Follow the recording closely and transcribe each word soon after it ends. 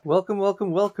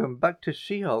Welcome back to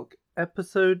She-Hulk,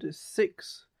 episode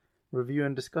 6, review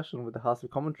and discussion with the House of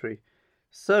Commentary.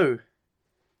 So,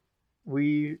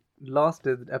 we last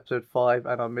did episode 5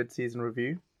 and our mid-season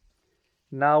review.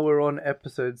 Now we're on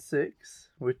episode 6,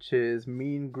 which is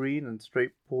mean green and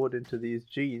straight poured into these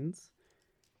jeans.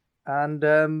 And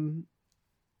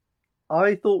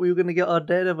I thought we were going to get our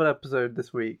Daredevil episode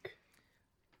this week.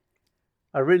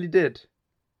 I really did.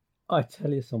 I tell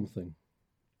you something.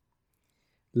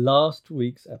 Last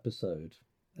week's episode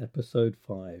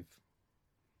 5,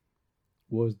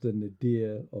 was the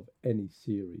nadir of any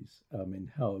series. I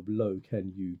mean, how low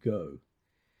can you go?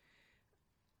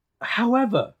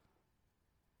 However,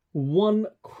 one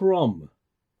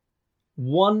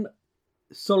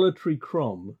solitary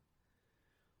crumb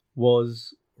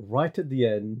was right at the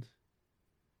end,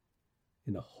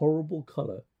 in a horrible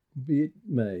colour, be it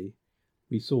may,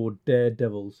 we saw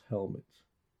Daredevil's helmet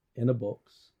in a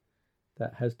box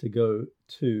that has to go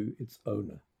to its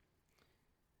owner.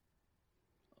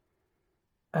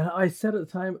 And I said at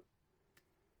the time,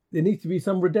 there needs to be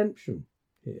some redemption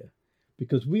here,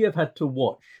 because we have had to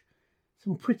watch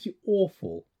some pretty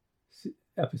awful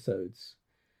episodes.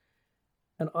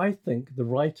 And I think the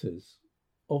writers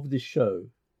of this show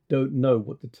don't know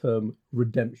what the term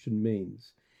redemption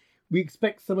means. We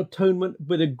expect some atonement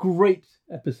with a great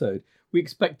episode. We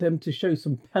expect them to show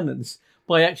some penance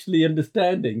by actually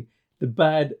understanding the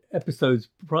bad episodes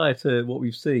prior to what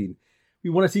we've seen. We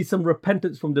want to see some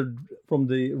repentance from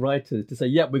the writers to say,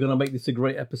 yeah, we're going to make this a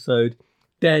great episode.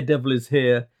 Daredevil is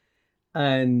here.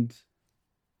 And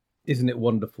isn't it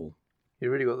wonderful? You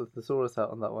really got the thesaurus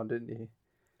out on that one, didn't you?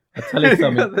 I tell you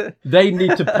something. They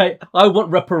need to pay. I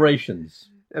want reparations.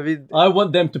 I mean, I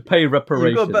want them to pay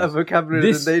reparations. You've got better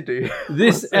vocabulary than they do.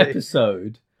 This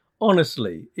episode,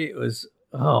 honestly, it was,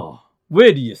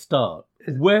 where do you start?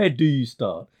 Where do you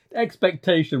start? The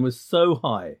expectation was so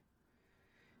high.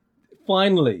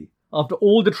 Finally, after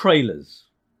all the trailers,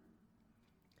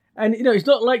 and it's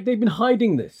not like they've been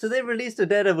hiding this. So they released a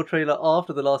Daredevil trailer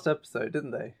after the last episode,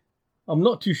 didn't they? I'm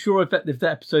not too sure if that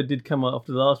episode did come out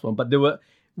after the last one, but they were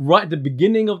right at the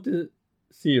beginning of the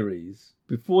series,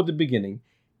 before the beginning,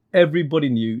 everybody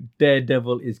knew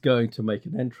Daredevil is going to make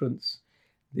an entrance.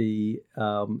 The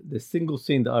single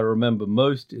scene that I remember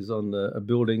most is on a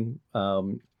building,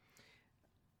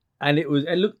 and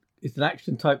it's an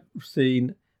action type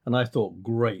scene, and I thought,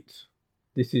 great,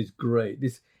 this is great.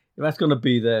 If that's going to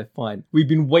be there, fine. We've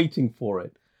been waiting for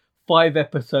it. 5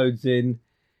 episodes in.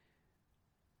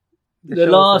 The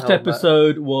last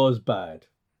episode was bad.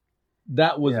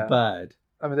 That was bad.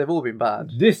 I mean, they've all been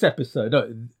bad. This episode,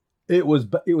 no, it was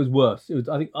worse.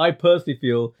 I personally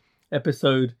feel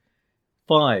episode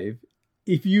 5,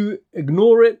 if you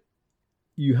ignore it,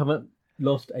 you haven't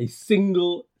lost a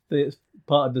single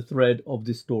part of the thread of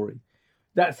this story.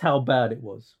 That's how bad it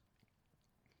was.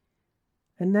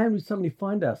 And now we suddenly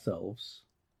find ourselves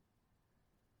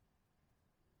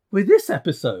with this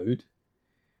episode,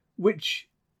 which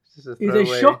is a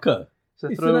shocker. It's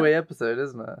a throwaway episode,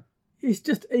 isn't it? It's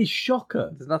just a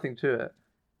shocker. There's nothing to it.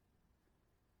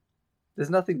 There's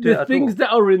nothing to it at all. The things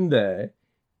that are in there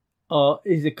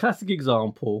is a classic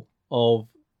example of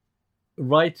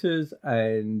writers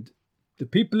and the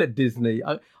people at Disney.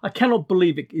 I cannot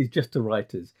believe it is just the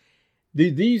writers.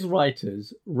 These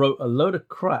writers wrote a load of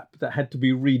crap that had to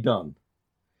be redone.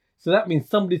 So that means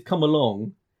somebody's come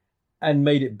along and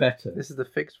made it better. This is the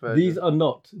fixed version. These are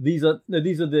not. These are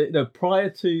prior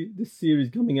to this series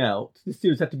coming out, this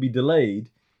series had to be delayed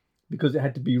because it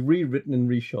had to be rewritten and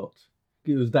reshot.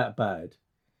 It was that bad.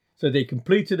 So they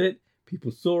completed it.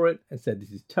 People saw it and said,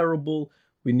 this is terrible.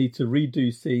 We need to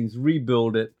redo scenes,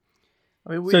 rebuild it.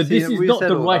 I mean, so this is not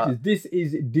the writers. This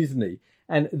is Disney.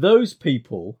 And those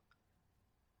people,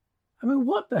 I mean,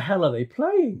 what the hell are they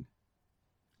playing?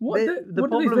 The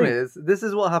problem is, this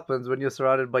is what happens when you're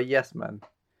surrounded by yes men.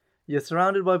 You're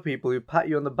surrounded by people who pat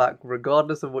you on the back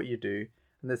regardless of what you do.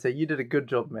 And they say, you did a good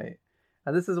job, mate.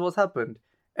 And this is what's happened.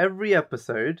 Every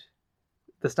episode,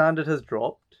 the standard has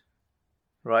dropped.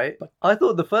 Right? I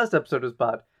thought the first episode was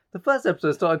bad. The first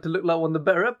episode started to look like one of the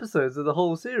better episodes of the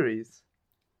whole series.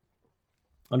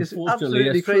 It's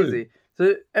absolutely crazy. True.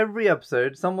 So every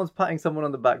episode, someone's patting someone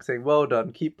on the back saying, well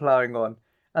done, keep ploughing on.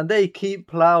 And they keep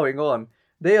ploughing on.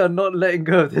 They are not letting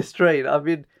go of this train. I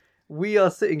mean, we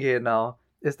are sitting here now.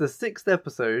 It's the 6th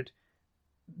episode.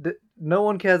 No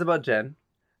one cares about Jen.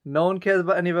 No one cares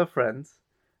about any of her friends.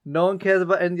 No one cares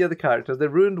about any of the other characters. They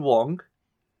ruined Wong.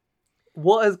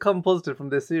 What has come positive from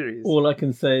this series? All I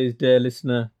can say is, dear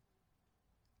listener,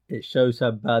 it shows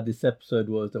how bad this episode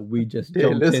was that we just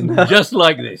jumped in just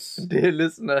like this. Dear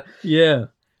listener. Yeah.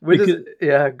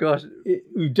 Gosh.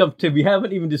 We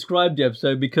haven't even described the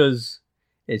episode because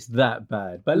it's that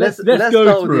bad. But let's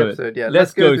go through it. Yeah,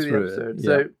 let's go through the episode. Yeah.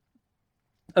 So,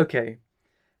 okay.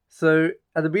 So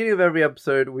at the beginning of every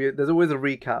episode, there's always a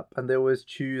recap, and they always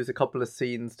choose a couple of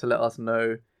scenes to let us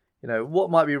know, what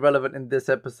might be relevant in this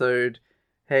episode.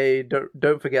 Hey,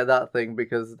 don't forget that thing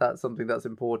because that's something that's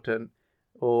important.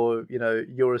 Or,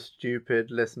 you're a stupid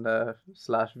listener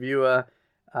 / viewer,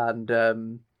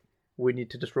 and we need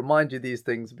to just remind you these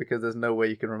things because there's no way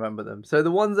you can remember them. So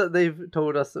the ones that they've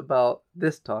told us about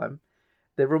this time,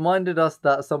 they've reminded us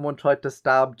that someone tried to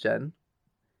stab Jen.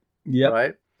 Yeah.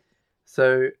 Right?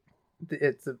 So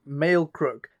it's a male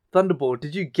crook. Thunderbolt,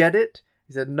 did you get it?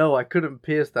 He said, no, I couldn't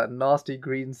pierce that nasty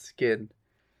green skin.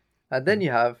 And then you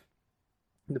have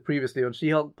the previously on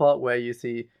She-Hulk part where you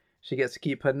see she gets to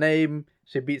keep her name,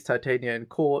 she beats Titania in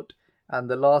court, and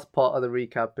the last part of the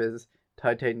recap is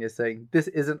Titania saying, this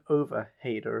isn't over,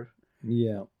 hater.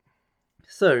 Yeah.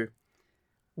 So,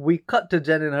 we cut to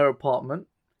Jen in her apartment,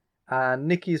 and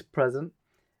Nikki's present,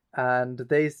 and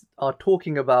they are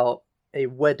talking about a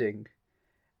wedding.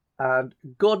 And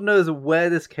God knows where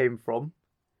this came from.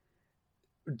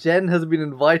 Jen has been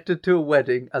invited to a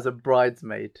wedding as a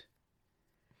bridesmaid.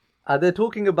 And they're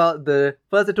talking about Luke's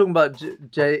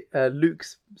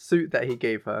suit that he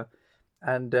gave her.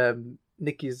 And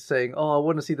Nikki's saying, oh, I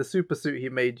want to see the super suit he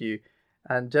made you.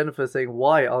 And Jennifer's saying,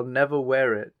 why? I'll never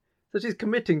wear it. So she's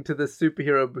committing to this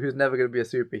superhero who's never going to be a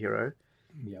superhero.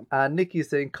 Yep. And Nikki's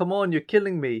saying, come on, you're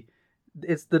killing me.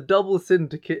 It's the double sin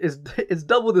to kill. It's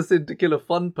double the sin to kill a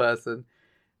fun person.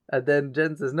 And then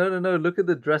Jen says, no, look at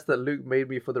the dress that Luke made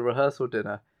me for the rehearsal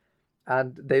dinner.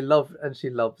 And she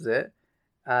loves it.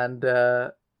 And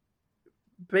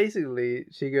basically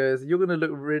she goes, you're going to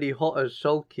look really hot as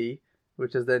Shulky,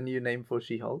 which is their new name for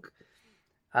She-Hulk.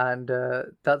 And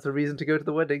that's a reason to go to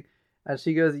the wedding. And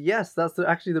she goes, yes, that's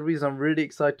actually the reason I'm really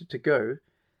excited to go.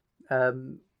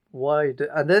 And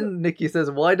then Nikki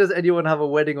says, why does anyone have a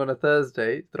wedding on a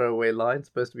Thursday? Throwaway line,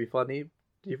 supposed to be funny.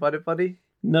 Do you find it funny?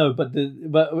 No, but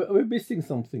we're missing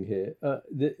something here.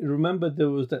 Remember there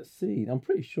was that scene, I'm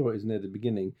pretty sure it is near the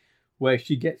beginning, where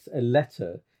she gets a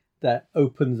letter that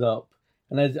opens up,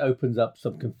 and as it opens up,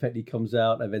 some confetti comes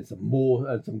out, and then some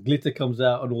glitter comes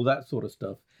out, and all that sort of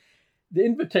stuff. The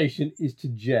invitation is to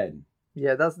Jen.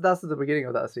 Yeah, that's the beginning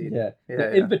of that scene. Yeah.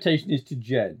 The invitation is to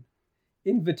Jen.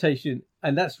 Invitation,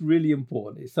 and that's really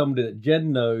important. It's somebody that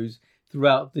Jen knows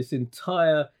throughout this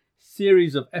entire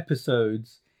series of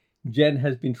episodes. Jen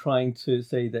has been trying to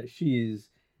say that she is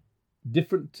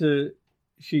different to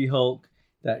She-Hulk,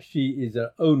 that she is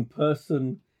her own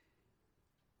person.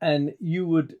 And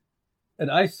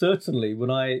I certainly,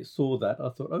 when I saw that, I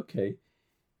thought, okay,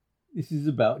 this is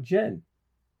about Jen.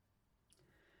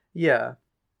 Yeah.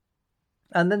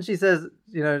 And then she says,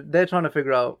 Nikki's trying to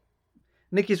figure out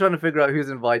who's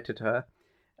invited her.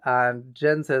 And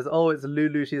Jen says, oh, it's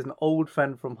Lulu. She's an old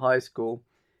friend from high school.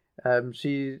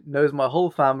 She knows my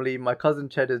whole family. My cousin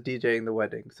Ched is DJing the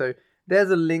wedding. So there's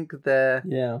a link there.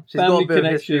 Yeah. She's got a bit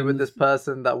of history with this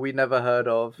person that we never heard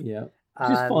of. Yeah.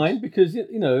 Which is fine because,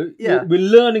 we're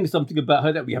learning something about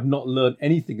her that we have not learned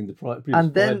anything in the previous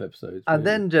 5 episodes. Really. And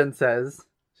then Jen says,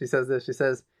 she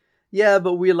says, yeah,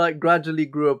 but we gradually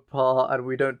grew apart and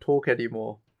we don't talk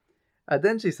anymore. And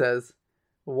then she says,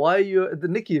 why are you...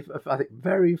 Nikki, I think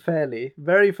very fairly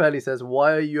says,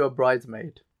 why are you a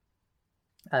bridesmaid?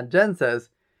 And Jen says,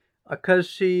 because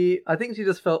I think she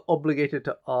just felt obligated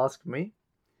to ask me.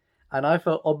 And I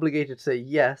felt obligated to say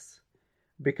yes,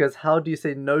 because how do you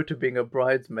say no to being a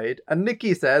bridesmaid? And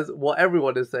Nikki says what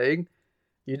everyone is saying,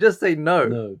 you just say no.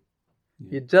 No.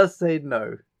 Yeah. You just say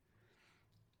no.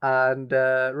 And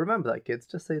remember that, kids,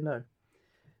 just say no.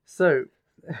 So,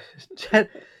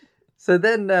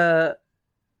 then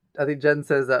I think Jen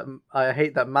says that I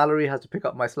hate that Mallory has to pick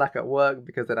up my slack at work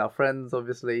because they're now friends,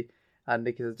 obviously. And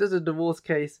Nikki says, just a divorce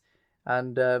case.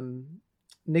 And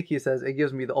Nikki says, it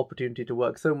gives me the opportunity to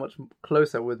work so much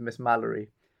closer with Miss Mallory.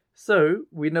 So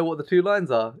we know what the 2 lines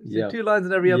are. Yeah. 2 lines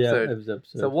in every episode. Yeah, every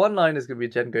episode. So one line is going to be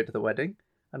Jen go to the wedding.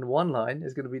 And one line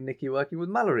is going to be Nikki working with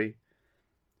Mallory.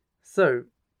 So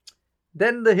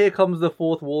then here comes the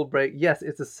 4th wall break. Yes,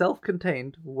 it's a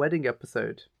self-contained wedding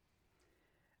episode.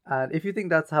 And if you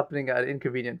think that's happening at an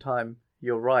inconvenient time,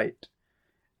 you're right.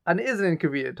 And it is an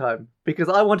inconvenient time because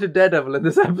I wanted Daredevil in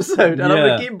this episode. And I'm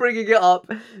going to keep bringing it up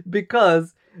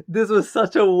because this was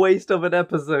such a waste of an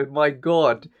episode. My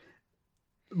God.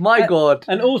 God.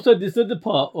 And also this other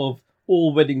part of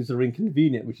all weddings are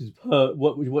inconvenient, which is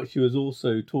what she was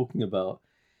also talking about.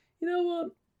 You know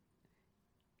what?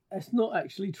 That's not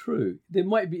actually true. There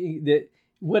might be that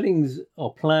weddings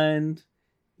are planned.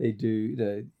 They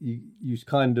do. You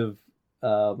kind of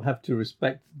have to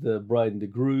respect the bride and the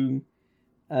groom,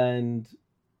 and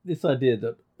this idea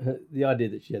that the idea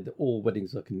that she had that all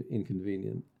weddings are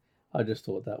inconvenient. I just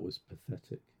thought that was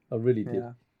pathetic. I really did.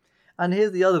 Yeah. And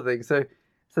here's the other thing. So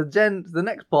Jen, the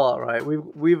next part, right?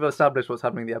 We've established what's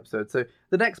happening in the episode. So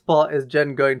the next part is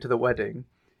Jen going to the wedding,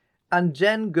 and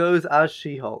Jen goes as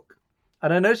She-Hulk.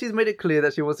 And I know she's made it clear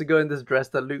that she wants to go in this dress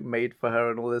that Luke made for her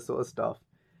and all this sort of stuff,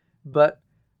 but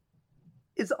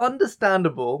it's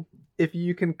understandable if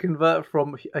you can convert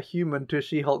from a human to a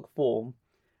She-Hulk form,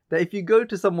 that if you go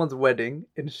to someone's wedding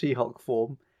in She-Hulk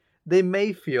form, they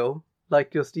may feel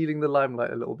like you're stealing the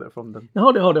limelight a little bit from them. Now,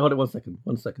 hold it. One second.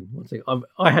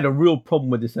 I had a real problem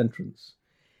with this entrance.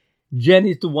 Jen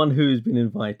is the one who's been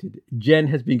invited. Jen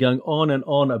has been going on and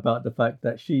on about the fact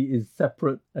that she is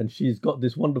separate and she's got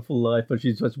this wonderful life and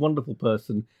she's this wonderful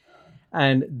person.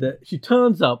 And that she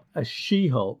turns up as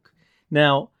She-Hulk.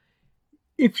 Now,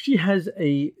 if she has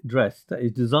a dress that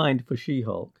is designed for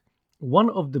She-Hulk, one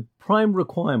of the prime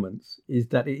requirements is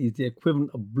that it is the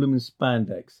equivalent of blooming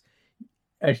spandex.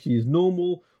 As she is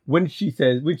normal, when she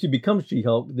becomes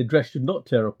She-Hulk, the dress should not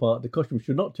tear apart, the costume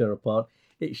should not tear apart.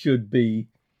 It should be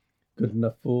good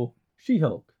enough for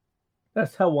She-Hulk.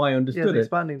 That's how I understood it.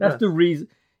 Expanding That's dress. The reason.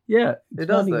 Yeah, it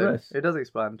does. Dress. It does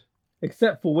expand.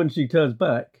 Except for when she turns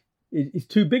back, it's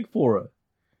too big for her.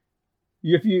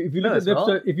 If you look at the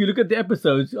episode, if you look at the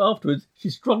episodes afterwards,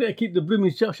 she's struggling to keep the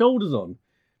blooming shoulders on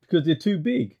because they're too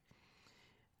big.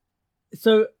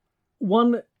 So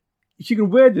she can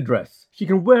wear the dress. She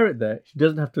can wear it there. She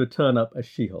doesn't have to turn up as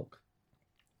She-Hulk.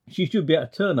 She should be able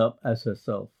to turn up as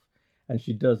herself, and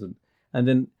she doesn't. And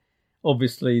then,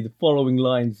 obviously, the following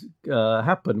lines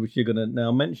happen, which you're going to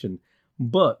now mention.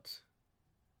 But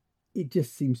it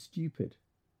just seems stupid.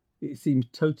 It seems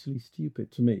totally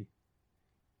stupid to me.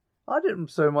 I didn't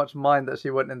so much mind that she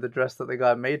went in the dress that the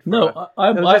guy made for her. No,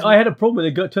 I had a problem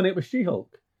with it turning up as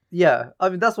She-Hulk. Yeah, I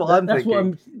mean, that's what I'm thinking. What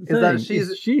I'm saying. Is that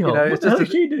she's She-Hulk. What the hell is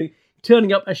she doing?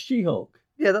 Turning up as She-Hulk.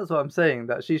 Yeah, that's what I'm saying.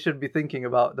 That she should be thinking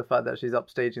about the fact that she's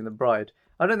upstaging the bride.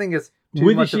 I don't think it's too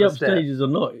whether much she of a step. upstages or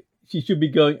not. She should be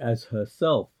going as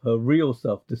herself, her real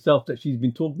self, the self that she's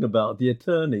been talking about, the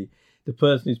attorney, the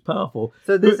person who's powerful.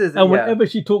 So whenever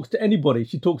she talks to anybody,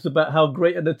 she talks about how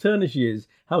great an attorney she is,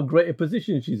 how great a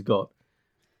position she's got.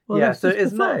 Well, yeah, so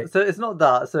it's not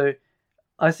that. So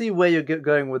I see where you're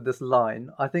going with this line.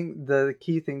 I think the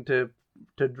key thing to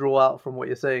draw out from what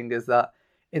you're saying is that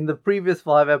in the previous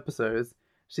 5 episodes,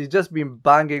 she's just been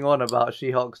banging on about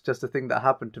She-Hulk's just a thing that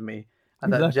happened to me,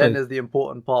 and that Jen is the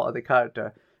important part of the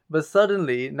character. But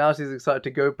suddenly, now she's excited to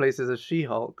go places as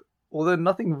She-Hulk, although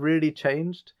nothing really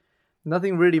changed.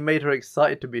 Nothing really made her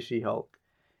excited to be She-Hulk.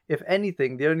 If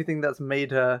anything, the only thing that's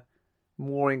made her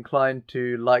more inclined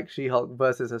to like She-Hulk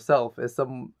versus herself is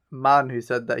some man who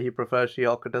said that he prefers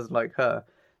She-Hulk or doesn't like her.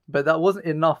 But that wasn't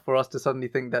enough for us to suddenly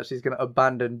think that she's going to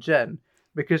abandon Jen,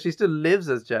 because she still lives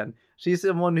as Jen. She's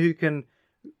someone who can,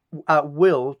 at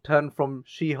will, turn from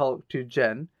She-Hulk to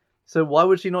Jen. So why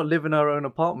would she not live in her own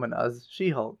apartment as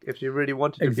She-Hulk if she really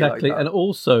wanted to be like that? And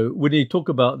also, when you talk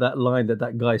about that line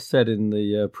that guy said in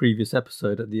the previous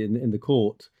episode in the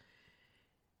court,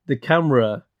 the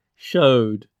camera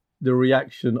showed the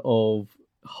reaction of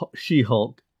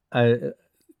She-Hulk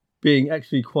being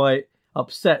actually quite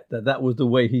upset that was the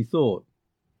way he thought.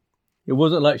 It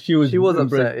wasn't like she was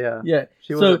upset, yeah.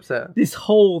 She was upset. This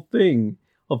whole thing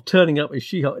of turning up as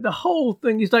She-Hulk, the whole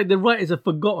thing is like the writers have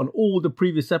forgotten all the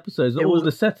previous episodes,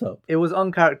 the setup. It was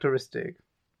uncharacteristic,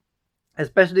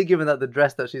 especially given that the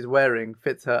dress that she's wearing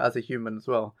fits her as a human as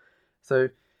well. So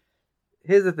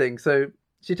here's the thing. So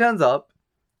she turns up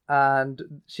and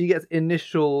she gets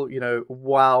initial,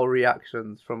 wow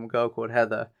reactions from a girl called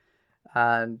Heather.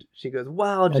 And she goes,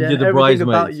 wow, Jen, everything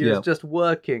about you is just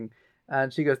working.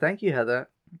 And she goes, thank you, Heather.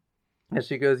 And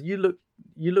she goes, you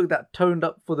look that toned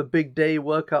up for the big day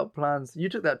workout plans. You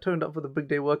took that toned up for the big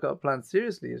day workout plans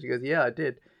seriously. And she goes, yeah, I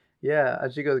did. Yeah.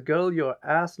 And she goes, girl, your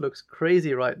ass looks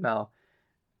crazy right now.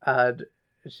 And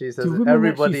she says,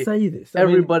 everybody say this?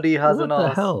 Everybody has an ass. What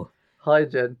the hell? Hi,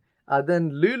 Jen. And then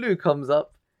Lulu comes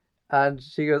up and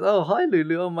she goes, oh, hi,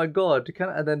 Lulu. Oh, my God.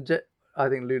 And then I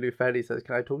think Lulu fairly says,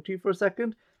 can I talk to you for a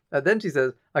second? And then she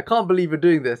says, I can't believe you're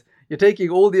doing this. You're taking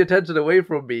all the attention away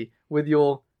from me with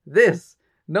your this.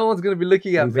 No one's going to be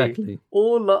looking at me.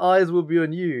 All the eyes will be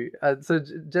on you. And so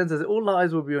Jen says, all the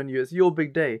eyes will be on you. It's your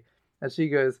big day. And she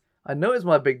goes, I know it's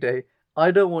my big day.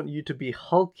 I don't want you to be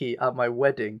hulky at my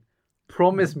wedding.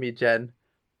 Promise me, Jen.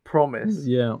 Promise.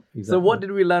 Yeah, exactly. So what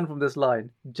did we learn from this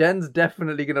line? Jen's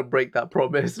definitely going to break that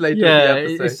promise later in the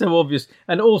episode. It's so obvious.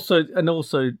 And also,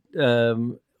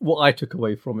 what I took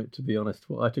away from it, to be honest,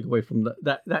 what I took away from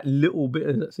that little bit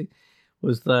of that scene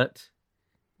was that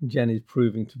Jen is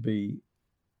proving to be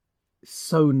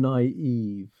so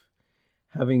naive,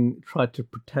 having tried to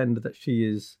pretend that she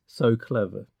is so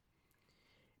clever.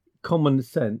 Common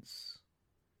sense,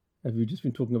 as we've just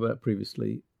been talking about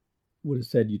previously, would have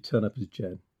said you turn up as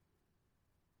Jen.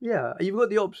 Yeah, you've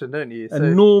got the option, don't you? A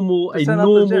normal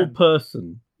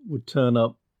person would turn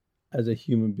up as a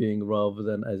human being rather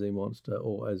than as a monster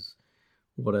or as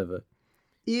whatever.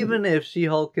 Even if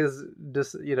She-Hulk is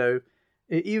just,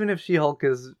 even if She-Hulk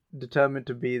is determined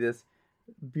to be this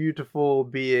beautiful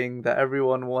being that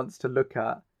everyone wants to look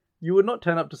at, you would not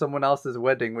turn up to someone else's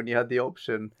wedding when you had the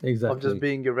option of just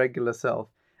being your regular self.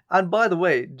 And by the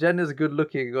way, Jen is good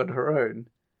looking on her own.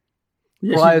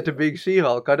 Yeah, prior to being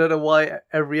She-Hulk, I don't know why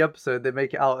every episode they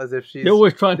make it out as if she's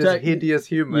always trying this hideous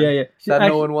human that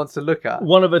no one wants to look at.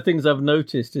 One of the things I've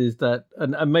noticed is that,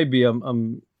 and maybe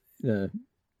I'm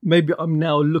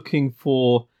now looking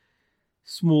for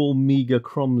small meager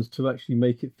crumbs to actually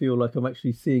make it feel like I'm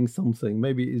actually seeing something.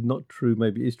 Maybe it is not true,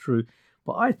 maybe it is true,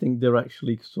 but I think they're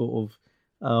actually sort of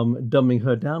dumbing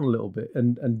her down a little bit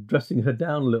and dressing her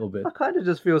down a little bit. I kind of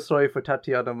just feel sorry for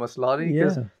Tatiana Maslany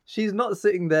because she's not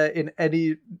sitting there in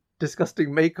any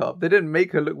disgusting makeup. They didn't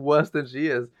make her look worse than she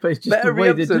is. But it's just every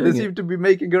episode they seem to be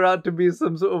making her out to be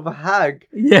some sort of a hag.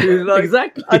 Yeah,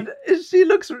 exactly. And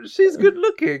she's good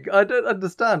looking. I don't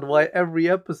understand why every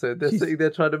episode they're sitting there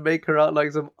trying to make her out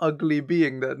like some ugly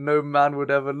being that no man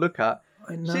would ever look at.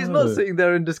 She's not sitting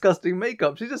there in disgusting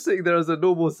makeup. She's just sitting there as a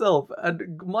normal self.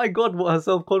 And my God, what her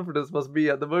self-confidence must be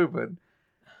at the moment.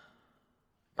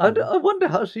 I wonder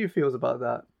how she feels about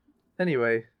that.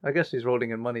 Anyway, I guess she's rolling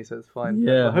in money, so it's fine.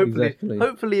 Yeah,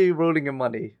 hopefully rolling in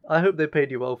money. I hope they paid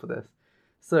you well for this.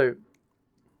 So,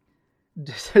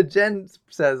 Jen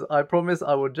says, I promise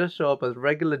I will just show up as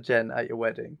regular Jen at your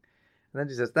wedding. And then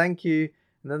she says, thank you.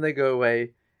 And then they go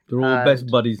away. They're all best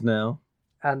buddies now.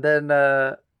 And then...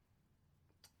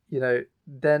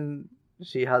 then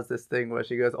she has this thing where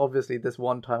she goes, obviously this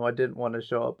one time I didn't want to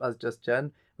show up as just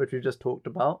Jen, which we just talked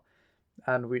about.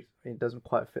 And it doesn't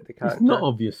quite fit the character. It's not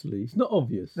obvious.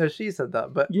 No, she said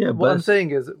that. But what I'm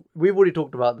saying is, we've already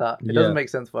talked about that. It doesn't make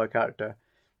sense for her character.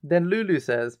 Then Lulu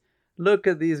says, look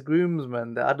at these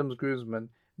groomsmen, the Addams groomsmen,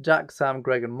 Jack, Sam,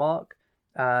 Greg, and Mark.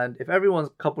 And if everyone's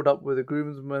coupled up with a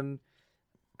groomsman,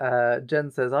 Jen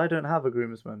says, I don't have a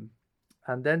groomsman.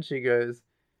 And then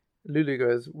Lulu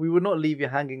goes, we would not leave you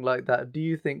hanging like that. Do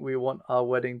you think we want our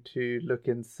wedding to look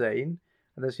insane?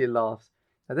 And then she laughs.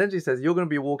 And then she says, you're going to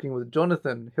be walking with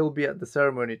Jonathan. He'll be at the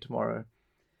ceremony tomorrow.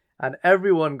 And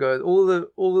everyone goes,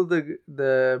 all of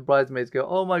the bridesmaids go,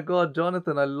 oh my God,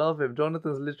 Jonathan, I love him.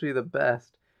 Jonathan's literally the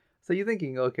best. So you're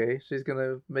thinking, okay, she's going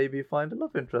to maybe find a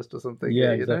love interest or something.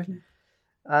 Yeah, exactly.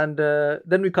 And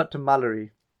then we cut to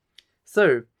Mallory.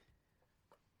 So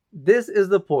this is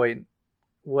the point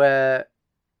where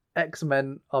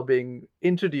X-Men are being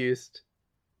introduced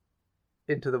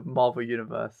into the Marvel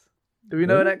Universe. Do we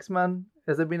know an X-Man?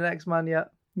 Has there been an X-Man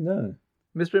yet? No.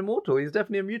 Mr. Immortal, he's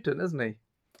definitely a mutant, isn't he?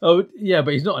 Oh, yeah,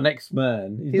 but he's not an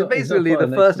X-Man. He's basically the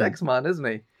first X-Man, isn't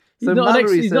he? He's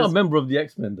not a member of the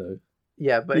X-Men, though.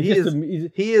 Yeah, but he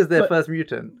is their first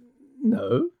mutant.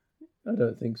 No, I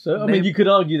don't think so. I mean, you could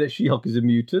argue that She-Hulk is a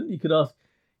mutant. You could ask...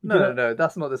 No,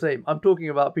 that's not the same. I'm talking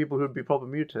about people who would be proper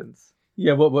mutants.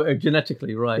 Yeah, well,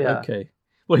 genetically, right, yeah. Okay.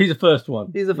 Well, he's the first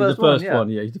one. He's the first one,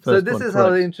 yeah. He's the first one. So this is how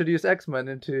they introduce X-Men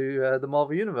into the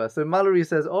Marvel Universe. So Mallory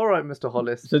says, all right, Mr.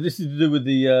 Hollis. So this is to do with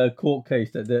the court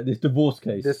case, this divorce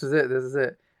case. This is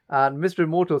it. And Mr.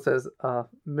 Immortal says,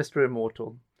 Mr.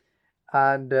 Immortal.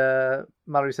 And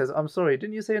Mallory says, I'm sorry,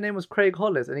 didn't you say your name was Craig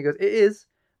Hollis? And he goes, it is,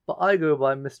 but I go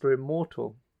by Mr.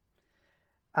 Immortal.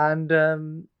 And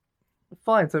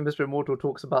fine, so Mr. Immortal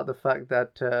talks about the fact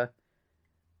that...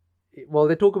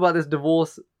 they talk about this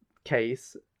divorce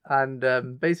case, and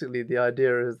basically the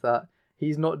idea is that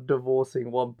he's not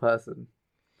divorcing one person.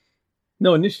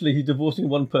 No, initially he's divorcing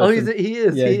one person. Oh, he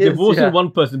is. Yeah, he is divorcing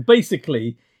one person.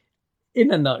 Basically,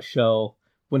 in a nutshell,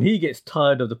 when he gets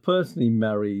tired of the person he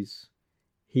marries,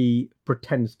 he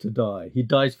pretends to die. He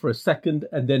dies for a second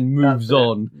and then moves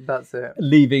on. That's it.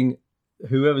 Leaving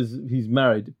whoever he's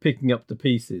married picking up the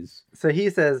pieces. So he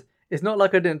says, it's not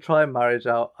like I didn't try marriage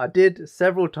out. I did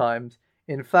several times.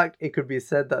 In fact, it could be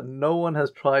said that no one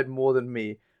has tried more than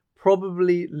me.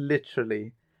 Probably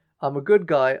literally. I'm a good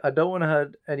guy. I don't want to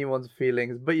hurt anyone's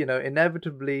feelings. But,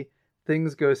 inevitably,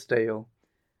 things go stale.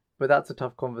 But that's a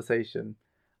tough conversation.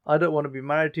 I don't want to be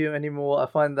married to you anymore. I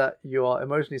find that you are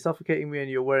emotionally suffocating me and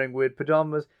you're wearing weird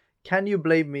pajamas. Can you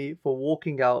blame me for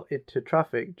walking out into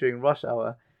traffic during rush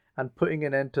hour and putting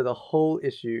an end to the whole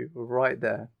issue right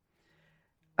there.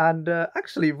 And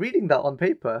actually, reading that on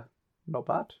paper, not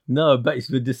bad. No, but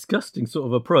it's a disgusting sort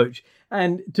of approach.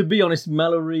 And to be honest,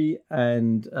 Mallory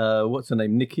and what's her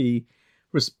name, Nikki,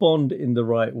 respond in the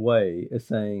right way, as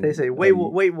saying... They say, wait,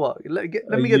 what? Let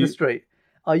me get this straight.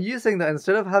 Are you saying that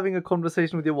instead of having a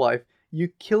conversation with your wife, you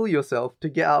kill yourself to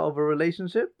get out of a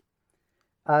relationship?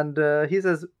 And he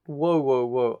says,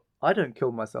 whoa. I don't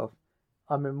kill myself.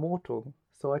 I'm immortal,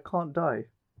 so I can't die.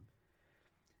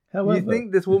 However, you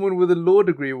think this woman with a law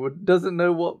degree doesn't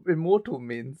know what immortal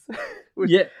means?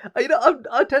 Yeah.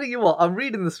 I'm telling you what, I'm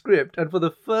reading the script, and for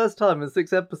the first time in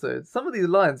 6 episodes, some of these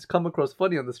lines come across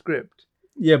funny on the script.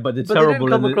 Yeah, but they're terrible. They didn't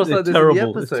come across like this in the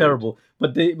episode. It's terrible.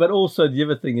 But also the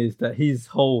other thing is that his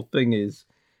whole thing is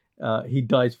he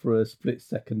dies for a split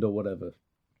second or whatever.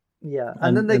 Yeah,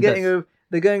 and then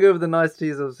they're going over the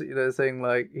niceties of, saying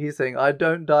like, he's saying, I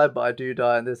don't die, but I do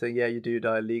die, and they're saying, yeah, you do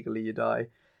die, legally you die.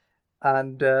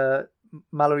 And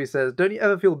Mallory says, don't you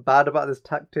ever feel bad about this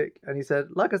tactic? And he said,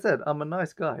 like I said, I'm a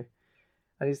nice guy.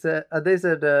 And they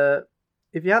said,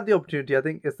 if you have the opportunity, I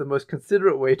think it's the most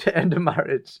considerate way to end a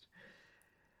marriage.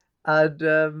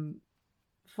 And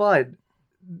fine.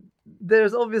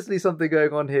 There's obviously something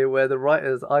going on here where the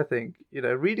writers, I think,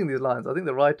 reading these lines, I think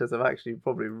the writers have actually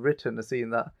probably written a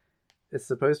scene that is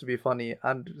supposed to be funny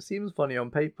and seems funny on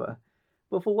paper.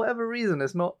 But for whatever reason,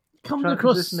 it's not comes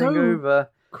across so over.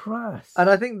 Crass. And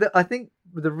I think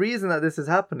the reason that this is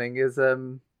happening is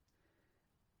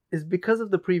because of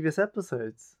the previous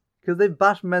episodes, because they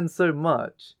bash men so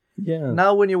much. Yeah.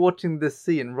 Now when you're watching this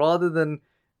scene, rather than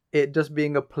it just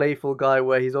being a playful guy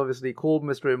where he's obviously called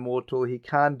Mr. Immortal, he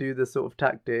can do this sort of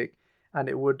tactic, and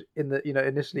it would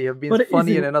initially have been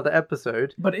funny in another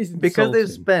episode. But it's because they've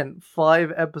spent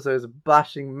 5 episodes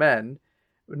bashing men.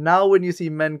 Now when you see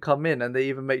men come in and they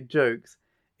even make jokes,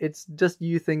 it's just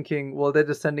you thinking, well, they're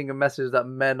just sending a message that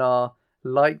men are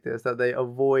like this, that they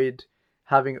avoid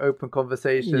having open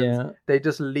conversations. Yeah. They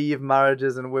just leave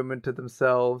marriages and women to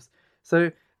themselves.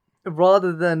 So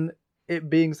rather than it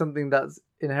being something that's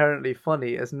inherently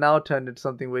funny, it's now turned into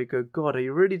something where you go, God, are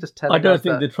you really just telling us I don't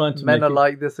think they're trying to men are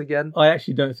like this again? I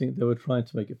actually don't think they were trying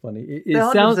to make it funny. They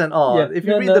 100% are. Yeah, if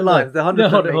you read the lines, they're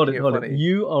 100% making it funny.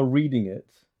 You are reading it,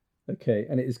 okay,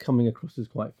 and it is coming across as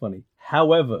quite funny.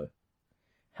 However,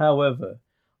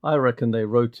 I reckon they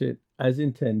wrote it as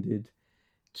intended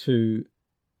to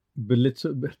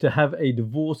have a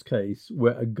divorce case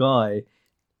where a guy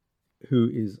who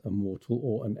is a mortal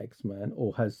or an X-Man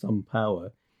or has some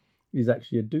power is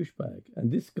actually a douchebag.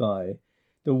 And this guy,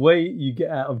 the way you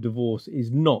get out of divorce is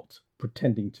not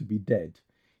pretending to be dead.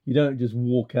 You don't just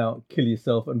walk out, kill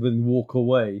yourself, and then walk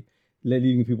away,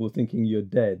 leaving people thinking you're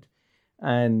dead.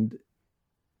 And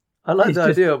I like the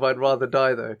idea of I'd rather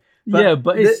die, though. But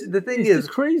the thing is, it's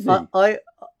crazy.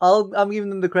 I'm giving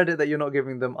them the credit that you're not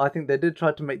giving them. I think they did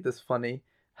try to make this funny.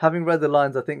 Having read the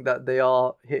lines, I think that they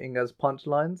are hitting as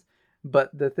punchlines.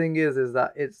 But the thing is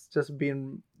that it's just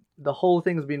been, the whole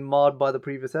thing's been marred by the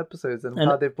previous episodes and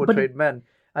how they've portrayed men.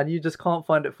 And you just can't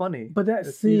find it funny. But you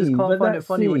just can't find it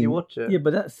funny when you watch it. Yeah,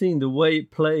 but that scene, the way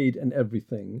it played and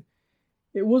everything,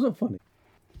 it wasn't funny.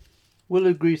 We'll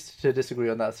agree to disagree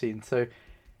on that scene. So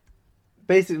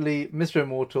basically, Mr.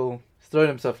 Immortal has thrown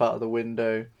himself out of the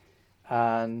window,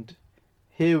 and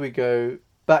here we go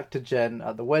back to Jen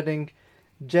at the wedding.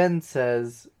 Jen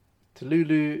says to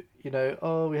Lulu,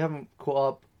 oh, we haven't caught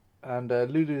up, and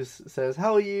Lulu says,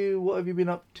 how are you? What have you been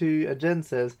up to? And Jen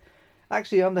says,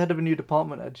 actually, I'm the head of a new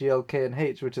department at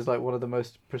GLK&H, which is like one of the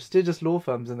most prestigious law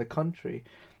firms in the country.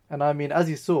 And I mean, as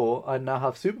you saw, I now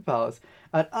have superpowers.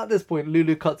 And at this point,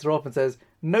 Lulu cuts her off and says,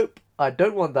 nope, I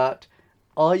don't want that.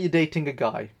 Are you dating a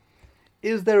guy?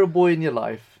 Is there a boy in your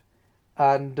life?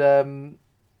 And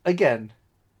again,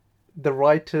 the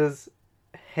writers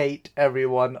hate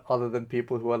everyone other than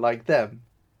people who are like them.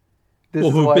 Or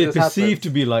who are perceived to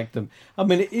be like them. I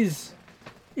mean, it's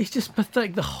just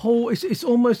pathetic. The whole, it's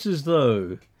almost as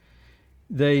though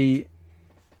they,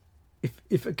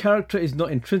 if a character is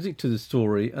not intrinsic to the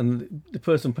story and the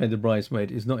person playing the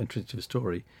bridesmaid is not intrinsic to the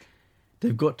story,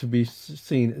 they've got to be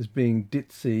seen as being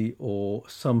ditzy or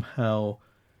somehow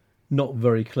not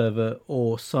very clever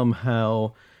or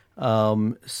somehow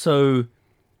so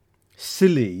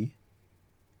silly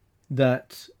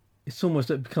that it's almost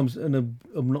like it becomes an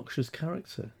obnoxious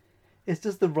character. It's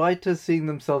just the writers seeing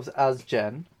themselves as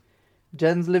Jen.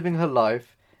 Jen's living her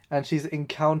life and she's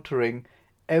encountering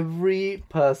every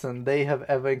person they have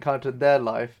ever encountered in their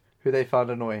life who they found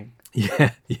annoying.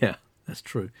 Yeah, that's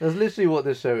true. That's literally what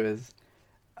this show is.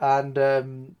 And I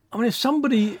mean, if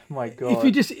somebody, my God, if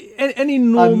you just any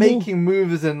normal, I'm making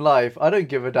moves in life. I don't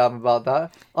give a damn about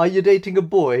that. Are you dating a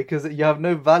boy? Because you have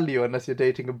no value unless you're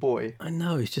dating a boy. I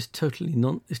know, it's just totally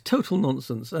it's total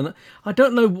nonsense, and I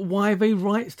don't know why they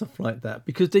write stuff like that,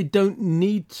 because they don't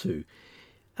need to.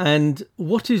 And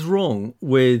what is wrong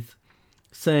with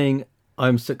saying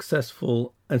I'm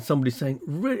successful and somebody saying,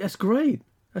 that's great,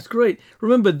 that's great.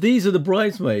 Remember, these are the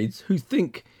bridesmaids who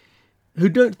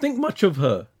don't think much of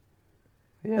her.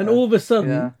 Yeah. And all of a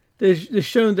sudden, they're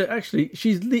shown that actually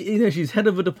she's head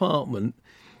of a department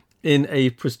in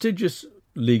a prestigious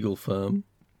legal firm,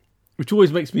 which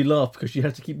always makes me laugh because she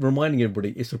has to keep reminding everybody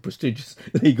it's a prestigious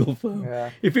legal firm. Yeah.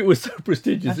 If it was so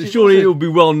prestigious, surely it would be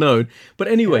well known. But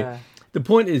anyway, the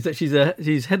point is that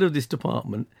she's head of this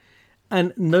department,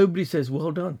 and nobody says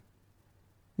well done.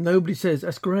 Nobody says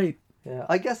that's great. Yeah,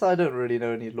 I guess I don't really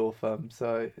know any law firms,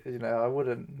 so I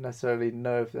wouldn't necessarily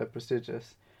know if they're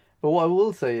prestigious. But what I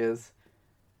will say is,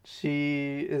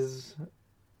 she is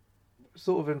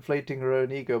sort of inflating her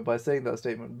own ego by saying that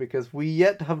statement, because we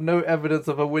yet have no evidence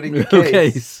of her winning the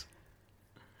case.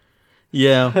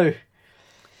 Yeah. So,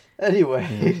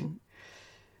 anyway,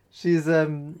 she's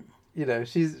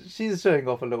she's showing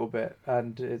off a little bit,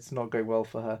 and it's not going well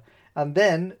for her. And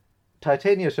then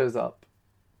Titania shows up.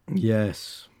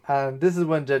 Yes. And this is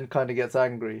when Jen kind of gets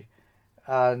angry,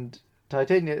 and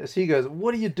Titania, she goes,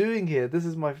 "What are you doing here? This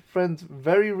is my friend's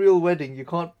very real wedding. You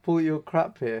can't pull your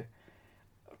crap here."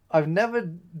 I've never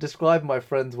described my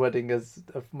friend's wedding as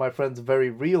my friend's very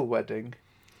real wedding.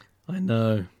 I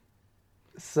know.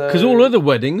 Because all other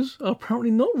weddings are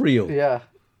apparently not real. Yeah.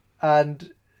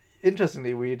 And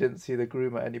interestingly, we didn't see the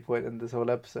groom at any point in this whole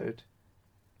episode.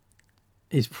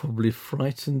 He's probably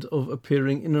frightened of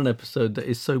appearing in an episode that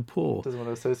is so poor. Doesn't want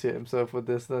to associate himself with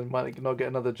this, then might not get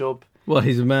another job. Well,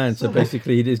 he's a man, so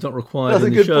basically he is not required in the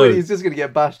show. That's a good point. He's just going to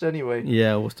get bashed anyway.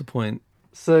 Yeah, what's the point?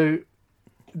 So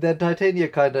then Titania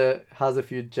kind of has a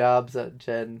few jabs at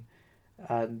Jen,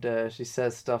 and she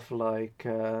says stuff like,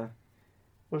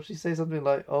 what did she say? Something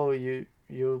like, "Oh,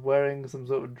 you're wearing some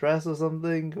sort of dress or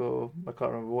something?" Or I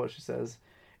can't remember what she says.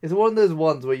 It's one of those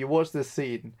ones where you watch this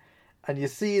scene and you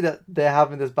see that they're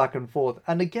having this back and forth.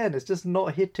 And again, it's just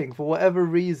not hitting for whatever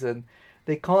reason.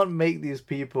 They can't make these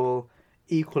people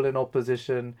equal in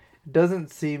opposition. It doesn't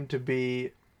seem to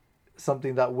be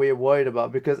something that we're worried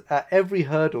about, because at every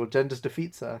hurdle, Jen just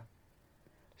defeats her.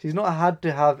 She's not had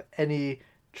to have any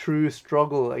true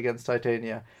struggle against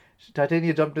Titania.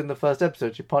 Titania jumped in the first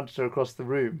episode. She punched her across the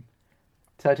room.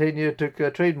 Titania took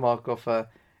a trademark off her.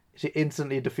 She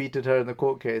instantly defeated her in the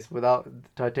court case without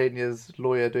Titania's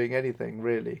lawyer doing anything,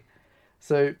 really.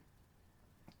 So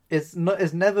it's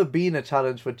never been a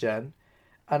challenge for Jen,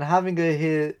 and having her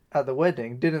here at the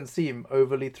wedding didn't seem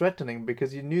overly threatening,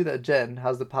 because you knew that Jen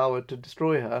has the power to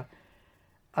destroy her,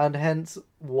 and hence,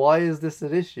 why is this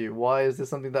an issue? Why is this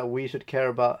something that we should care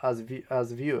about as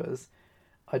viewers?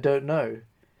 I don't know.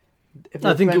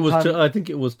 I think it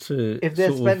was to. If they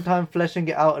spent time fleshing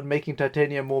it out and making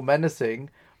Titania more menacing,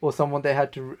 or someone they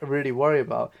had to really worry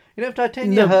about. If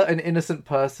Titania hurt an innocent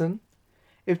person,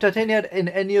 if Titania had in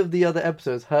any of the other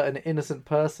episodes hurt an innocent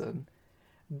person,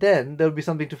 then there would be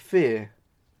something to fear.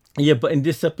 Yeah, but in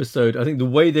this episode, I think the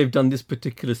way they've done this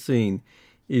particular scene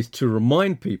is to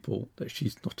remind people that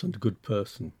she's not a good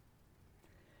person.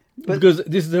 Because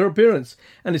this is her appearance,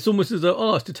 and it's almost as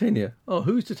though, it's Titania. Oh,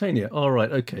 who's Titania? All right,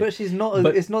 okay. But she's not.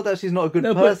 It's not that she's not a good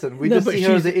person. We just see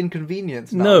her as an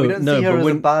inconvenience now. We don't see her as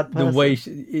a bad person. The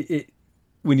way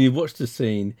when you watch the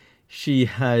scene, she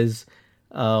has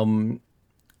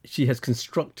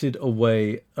constructed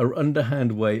an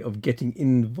underhand way of getting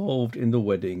involved in the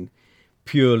wedding,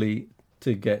 purely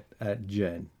to get at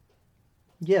Jen.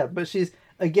 Yeah, but she's.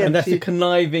 Again, and that's a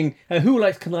conniving. Who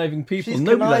likes conniving people?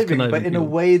 Nobody likes conniving, but in a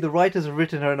way, the writers have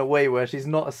written her in a way where she's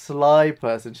not a sly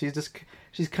person.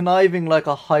 She's conniving like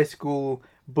a high school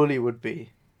bully would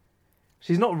be.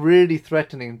 She's not really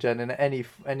threatening Jen in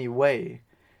any way.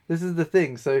 This is the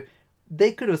thing. So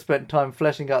they could have spent time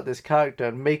fleshing out this character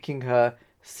and making her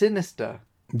sinister.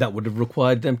 That would have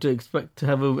required them to expect to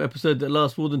have an episode that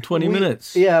lasts more than 20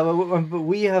 minutes. Yeah, but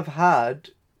we have had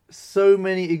so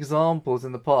many examples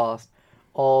in the past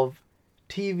of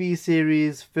TV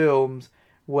series, films,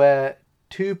 where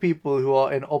two people who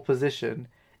are in opposition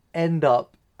end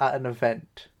up at an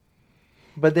event.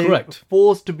 But they're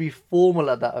forced to be formal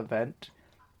at that event,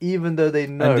 even though they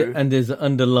know. And there's an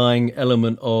underlying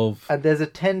element of... And there's a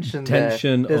tension there.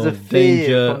 There's of a fear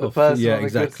danger. From the person on the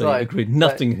good side. Agreed.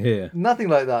 Nothing here. Nothing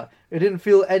like that. It didn't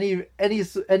feel any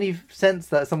sense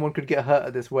that someone could get hurt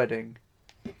at this wedding.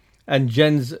 And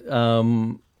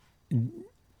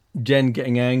Jen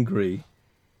getting angry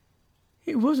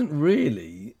It wasn't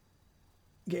really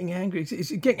getting angry.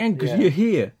 It's getting angry because you're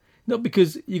here, not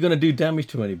because you're going to do damage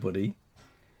to anybody.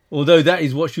 Although that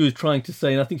is what she was trying to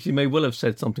say, and I think she may well have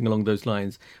said something along those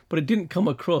lines, but it didn't come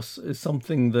across as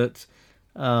something that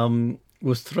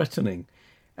was threatening.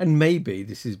 And maybe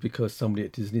this is because somebody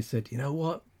at Disney said, you know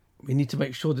what, we need to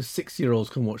make sure the 6-year-olds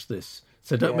can watch this,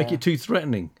 so don't make it too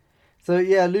threatening. So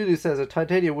yeah, Lulu says,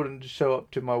 Titania wouldn't show up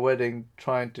to my wedding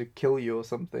trying to kill you or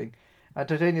something. And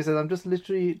Titania says, I'm just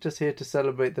literally just here to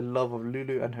celebrate the love of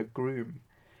Lulu and her groom.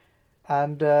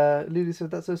 And Lulu says,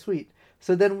 that's so sweet.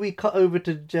 So then we cut over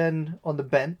to Jen on the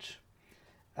bench,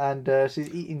 and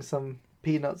she's eating some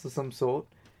peanuts of some sort,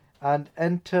 and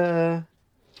enter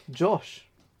Josh.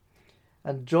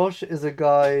 And Josh is a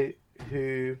guy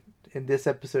who, in this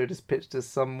episode, is pitched as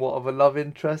somewhat of a love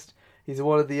interest. He's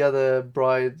one of the other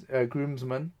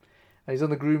groomsmen, and he's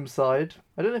on the groom side.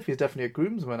 I don't know if he's definitely a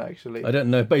groomsman, actually. I don't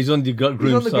know, but he's on the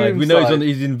groom side. We know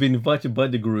he's been invited by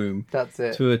the groom. That's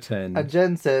it. To attend. And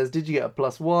Jen says, did you get a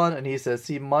 +1? And he says,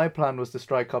 see, my plan was to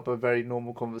strike up a very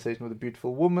normal conversation with a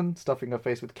beautiful woman, stuffing her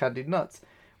face with candied nuts,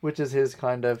 which is his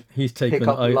kind of he's taken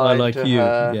pick-up I line like to you.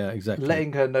 her, Yeah, exactly.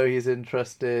 letting her know he's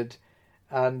interested.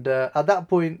 And at that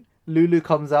point, Lulu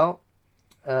comes out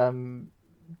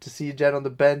to see Jen on the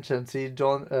bench and see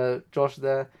Josh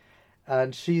there.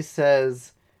 And she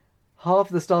says, half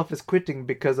the staff is quitting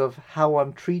because of how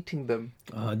I'm treating them.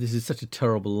 This is such a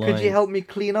terrible line. Could you help me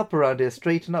clean up around here,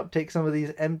 straighten up, take some of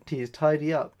these empties,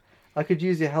 tidy up? I could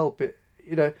use your help.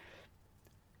 The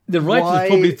writers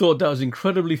probably thought that was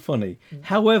incredibly funny.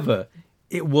 However,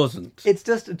 it wasn't. It's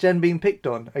just Jen being picked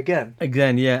on again.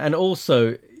 Again, yeah. And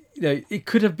also, it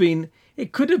could have been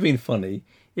funny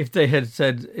if they had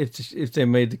said, if they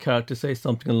made the character say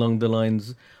something along the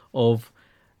lines of,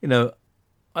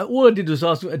 all I did was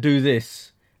ask them to do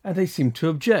this, and they seemed to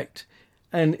object.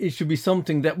 And it should be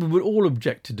something that we would all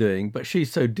object to doing, but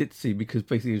she's so ditzy because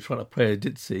basically she's trying to play a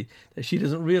ditzy that she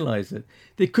doesn't realise it.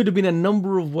 There could have been a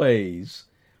number of ways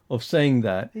of saying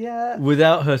that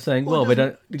without her saying, we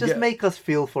don't... Just make us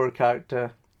feel for a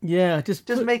character. Yeah, just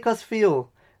make us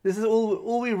feel. This is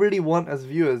all we really want as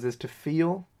viewers, is to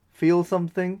feel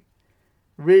something.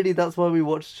 Really, that's why we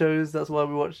watch shows, that's why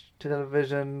we watch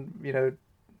television,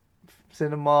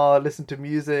 cinema, listen to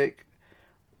music.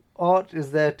 Art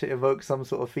is there to evoke some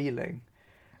sort of feeling,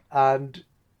 and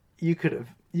you could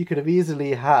have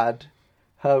easily had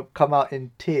her come out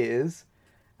in tears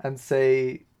and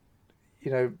say,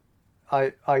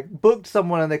 I booked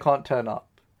someone and they can't turn up.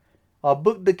 I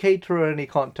booked the caterer and he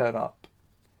can't turn up.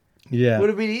 Yeah, it would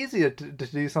have been easier to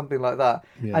do something like that,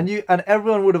 and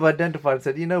everyone would have identified and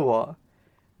said, you know what,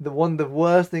 one of the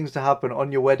worst things to happen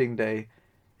on your wedding day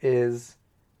is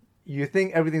you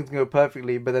think everything's going to go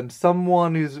perfectly, but then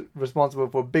someone who's responsible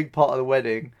for a big part of the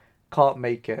wedding can't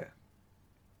make it.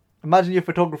 Imagine your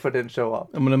photographer didn't show up.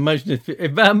 I'm going to imagine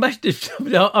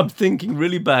if I'm thinking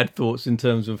really bad thoughts in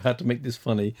terms of how to make this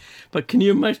funny. But can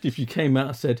you imagine if you came out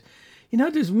and said,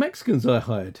 those Mexicans I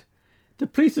hired, the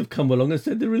police have come along and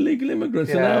said they're illegal immigrants,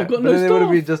 and now I've got no staff. They would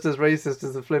have been just as racist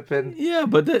as the flipping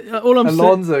but all I'm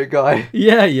Alonzo guy.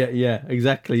 Yeah,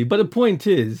 exactly. But the point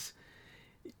is,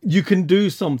 you can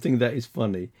do something that is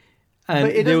funny. And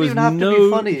but it doesn't even have to be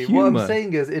funny. Humor. What I'm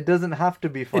saying is, it doesn't have to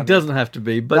be funny. It doesn't have to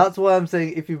be. But that's why I'm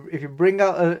saying, if you bring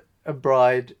out a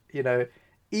bride,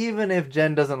 even if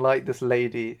Jen doesn't like this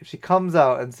lady, if she comes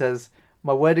out and says,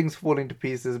 my wedding's falling to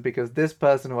pieces because this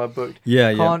person who I booked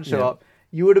can't show up,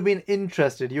 you would have been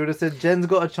interested. You would have said, Jen's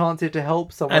got a chance here to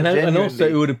help someone genuinely. And also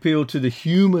it would appeal to the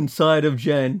human side of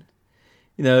Jen.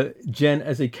 Jen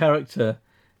as a character.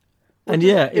 And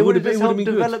it would have been good.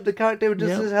 Develop the character. It would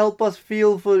just help us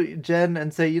feel for Jen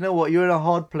and say, you know what, you're in a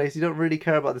hard place. You don't really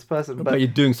care about this person, but you're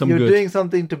doing doing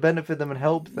something to benefit them and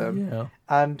help them. Yeah.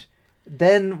 And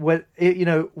then when it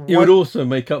would also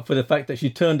make up for the fact that she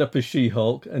turned up as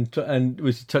She-Hulk and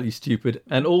was totally stupid.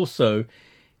 And also,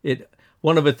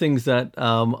 one of the things that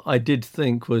I did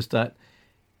think was that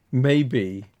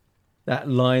maybe that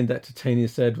line that Titania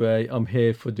said, where I'm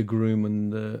here for the groom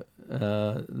and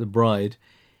the bride.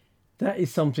 That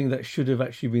is something that should have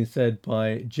actually been said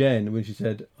by Jen when she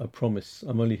said, I promise,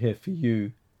 I'm only here for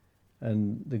you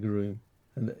and the groom.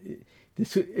 And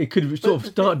it could sort of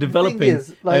start developing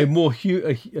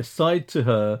a side to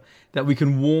her that we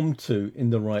can warm to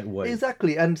in the right way.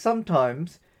 Exactly. And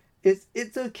sometimes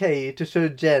it's okay to show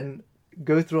Jen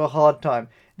go through a hard time.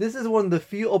 This is one of the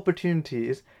few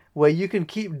opportunities where you can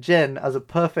keep Jen as a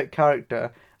perfect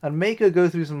character and make her go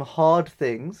through some hard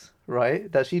things,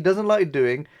 right, that she doesn't like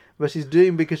doing, but she's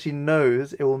doing because she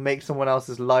knows it will make someone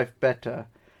else's life better.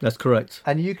 That's correct.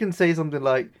 And you can say something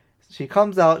like, she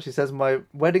comes out, she says, my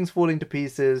wedding's falling to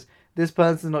pieces, this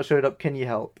person's not showed up, can you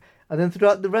help? And then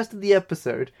throughout the rest of the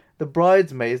episode, the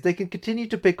bridesmaids, they can continue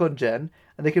to pick on Jen,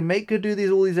 and they can make her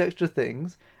do all these extra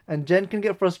things, and Jen can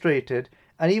get frustrated,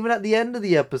 and even at the end of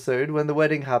the episode, when the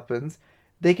wedding happens,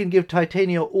 they can give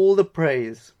Titania all the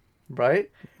praise, right?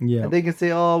 Yeah. And they can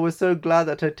say, oh, we're so glad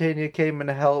that Titania came and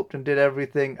helped and did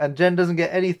everything, and Jen doesn't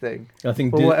get anything I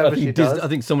think for whatever she does. I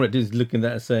think someone at Disney looking at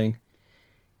that and saying,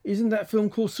 isn't that film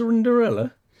called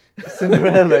Cinderella?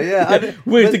 Cinderella, yeah.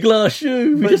 Where's the glass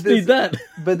shoe? We just need that.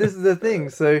 But this is the thing.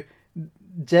 So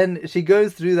Jen, she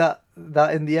goes through that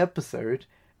in the episode,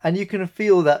 and you can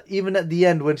feel that even at the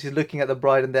end when she's looking at the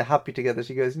bride and they're happy together,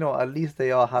 she goes, at least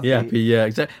they are happy. Yeah,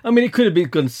 exactly. I mean, it could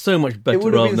have gone so much better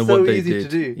rather than what they did. To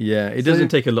do. Yeah, it doesn't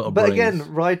take a lot of brains. But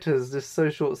again, writers just so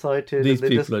short-sighted. These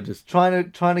people are just trying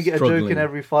to get struggling. a joke in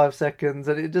every 5 seconds,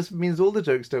 and it just means all the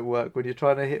jokes don't work when you're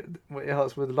trying to hit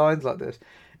hearts with lines like this.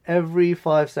 Every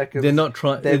 5 seconds, they're not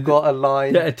trying. They've got a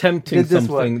line. They're attempting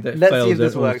something that Let's fails. See if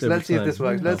this works. Let's see if this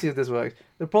works. Let's see if this works.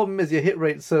 The problem is your hit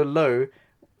rate's so low,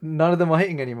 none of them are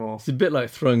hitting anymore. It's a bit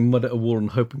like throwing mud at a wall and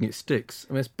hoping it sticks.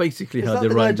 I mean, it's basically how they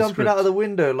write the jumping out of the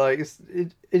window. Like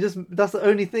it just that's the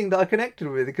only thing that I connected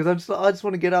with, because I just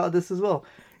want to get out of this as well.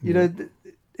 You know,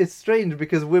 it's strange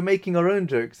because we're making our own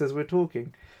jokes as we're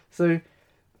talking. So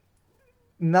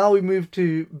now we move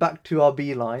back to our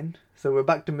beeline. So we're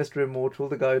back to Mr. Immortal,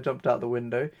 the guy who jumped out the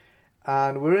window,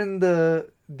 and we're in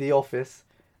the office,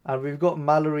 and we've got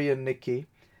Mallory and Nikki,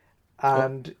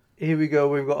 and here we go.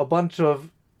 We've got a bunch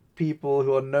of people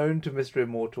who are known to Mr.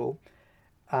 Immortal,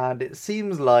 and it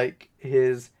seems like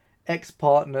his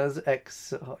ex-partners,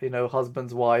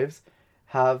 husbands, wives,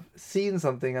 have seen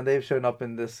something, and they've shown up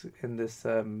in this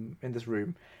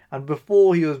room. And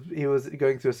before he was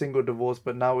going through a single divorce,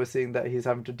 but now we're seeing that he's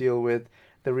having to deal with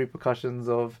the repercussions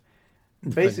of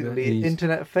basically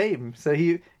internet fame. So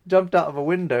he jumped out of a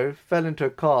window, fell into a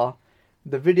car,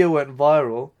 the video went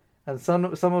viral, and some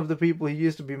of the people he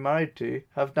used to be married to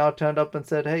have now turned up and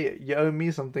said, hey, you owe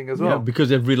me something as well. Yeah, because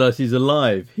they've realised he's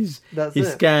alive. His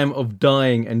scam of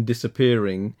dying and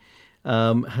disappearing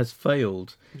has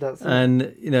failed. And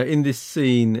in this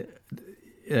scene,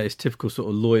 it's typical sort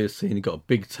of lawyer scene. You've got a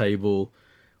big table,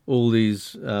 all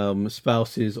these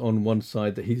spouses on one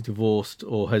side that he's divorced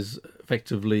or has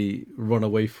effectively run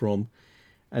away from,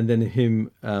 and then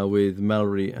him with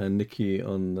Mallory and Nikki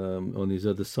on his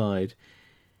other side.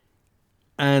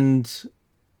 And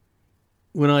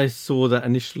when I saw that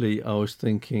initially, I was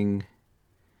thinking,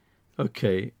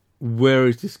 okay, where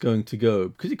is this going to go?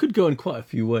 Because it could go in quite a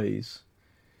few ways.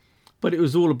 But it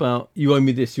was all about, you owe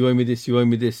me this, you owe me this, you owe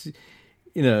me this,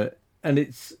 and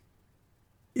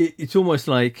it's almost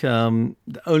like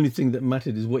the only thing that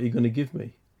mattered is what you're going to give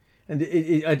me. And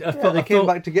I felt they came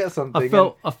back to get something.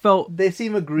 I felt they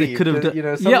seem aggrieved. They could have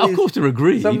done, of course they're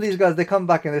aggrieved. Some of these guys, they come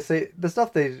back and they say the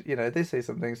stuff they say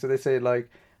something. So they say like,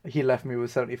 he left me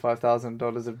with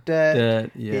 $75,000 of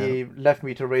debt. He left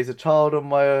me to raise a child on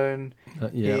my own.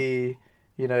 I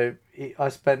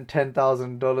spent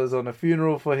 $10,000 on a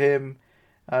funeral for him,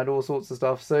 and all sorts of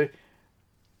stuff. So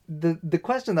the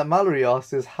question that Mallory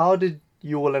asked is, how did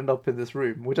you all end up in this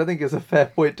room? Which I think is a fair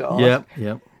point to ask.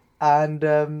 Yeah. And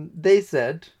they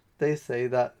say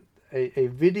that a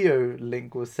video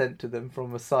link was sent to them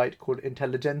from a site called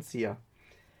Intelligentsia.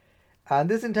 And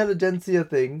this Intelligentsia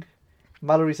thing,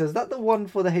 Mallory says, that the one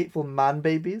for the hateful man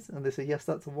babies? And they say, yes,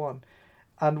 that's the one.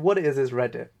 And what it is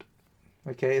Reddit.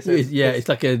 Okay, so it's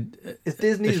like it's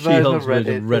Disney's version of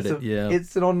Reddit.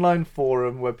 It's an online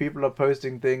forum where people are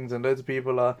posting things and loads of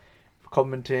people are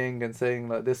commenting and saying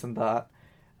like this and that.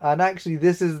 And actually,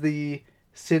 this is the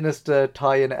sinister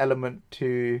tie-in element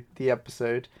to the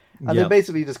episode. And they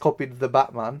basically just copied the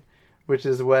Batman, which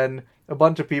is when a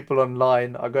bunch of people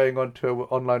online are going onto an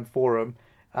online forum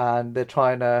and they're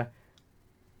trying to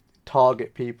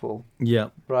target people. Yeah.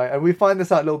 Right, and we find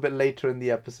this out a little bit later in the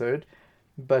episode.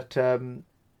 But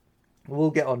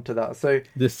we'll get onto that. So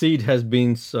the seed has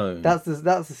been sown. That's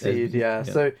the seed, yeah.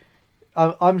 So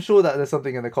I'm sure that there's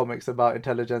something in the comics about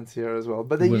Intelligentsia as well.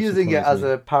 But they're using it as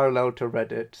a parallel to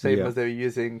Reddit, same as they were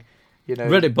using,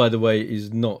 Reddit, by the way,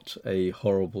 is not a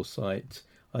horrible site.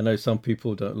 I know some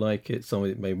people don't like it. Some of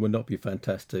it may not be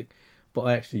fantastic. But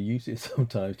I actually use it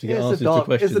sometimes to get answers to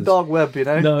questions. It's a dark web,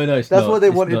 No, it's That's not. what they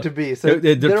want it to be. So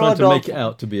they're trying to make it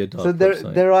out to be a dark website.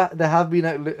 So there have been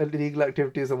illegal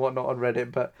activities and whatnot on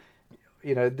Reddit, but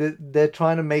they're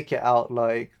trying to make it out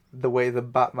like the way the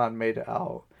Batman made it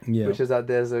out, which is that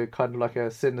there's a kind of like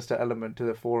a sinister element to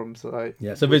the forum site.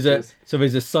 Yeah, so there's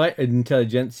a site,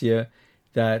 Intelligentsia,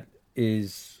 that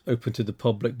is open to the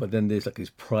public, but then there's like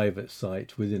this private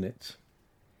site within it.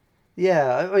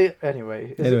 Yeah.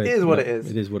 Anyway, it is what it is.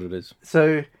 It is what it is.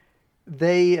 So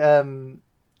they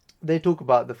talk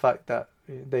about the fact that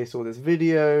they saw this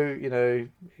video.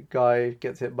 Guy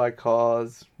gets hit by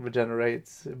cars,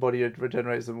 regenerates, body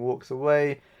regenerates and walks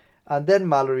away, and then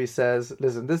Mallory says,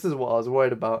 "Listen, this is what I was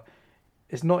worried about.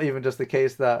 It's not even just the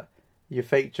case that you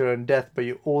faked your own death, but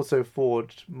you also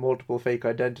forged multiple fake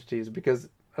identities because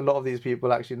a lot of these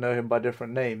people actually know him by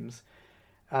different names."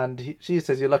 And she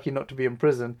says, "You're lucky not to be in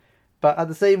prison." But at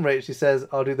the same rate, she says,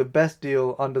 "I'll do the best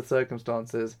deal under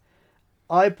circumstances."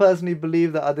 I personally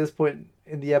believe that at this point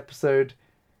in the episode,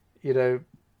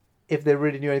 if they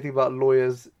really knew anything about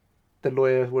lawyers, the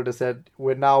lawyer would have said,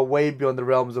 "We're now way beyond the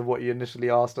realms of what you initially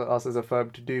asked us as a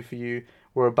firm to do for you.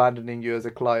 We're abandoning you as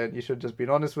a client. You should have just been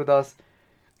honest with us."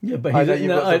 Yeah, but I do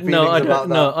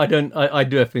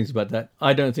have feelings about that.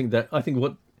 I don't think that. I think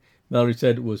what Mallory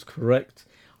said was correct.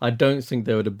 I don't think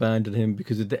they would abandon him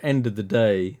because at the end of the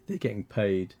day, they're getting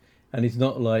paid. And it's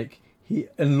not like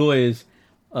and lawyers,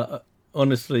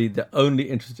 honestly, they're only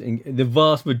interested in, the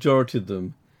vast majority of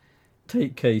them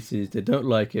take cases, they don't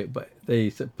like it, but they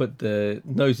put their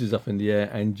noses up in the air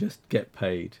and just get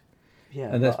paid.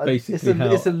 Yeah, and that's basically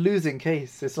it's a losing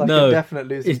case. It's like a definite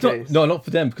losing case. Not for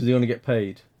them because they only get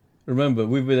paid. Remember,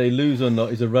 whether they lose or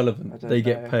not is irrelevant. They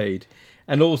get paid.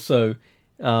 And also,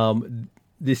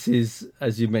 this is,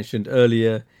 as you mentioned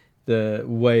earlier,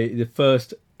 the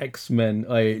first X-Men,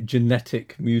 a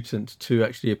genetic mutant, to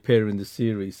actually appear in the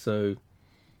series. So,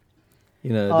 they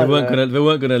weren't gonna let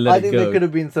it go. I think there could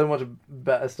have been so much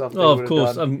better stuff. Of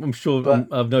course, I'm sure. But,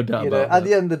 I've no doubt about that. At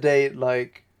the end of the day,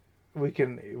 like we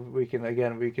can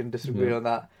disagree on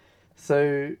that.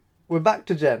 So we're back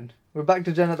to Jen. We're back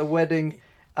to Jen at the wedding,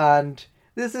 and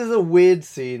this is a weird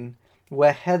scene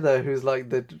where Heather, who's like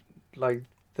the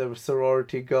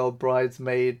sorority girl,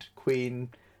 bridesmaid, queen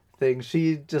thing,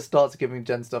 she just starts giving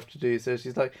Jen stuff to do. So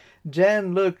she's like,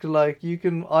 "Jen, look, like you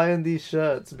can iron these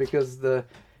shirts because the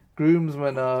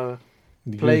groomsmen are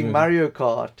playing Mario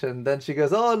Kart." And then she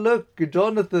goes, "Oh, look,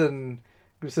 Jonathan."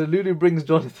 So Lulu brings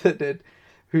Jonathan in,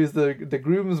 who's the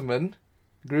groomsman,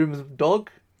 groom's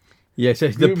dog. Yeah, so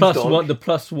the plus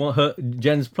one,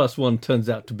 Jen's plus one turns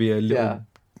out to be a little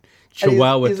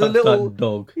Chihuahua type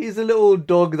dog. He's a little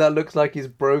dog that looks like he's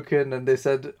broken, and they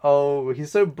said, "Oh,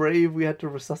 he's so brave. We had to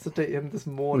resuscitate him this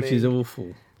morning," which is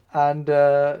awful. And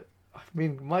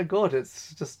my God,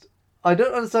 it's just I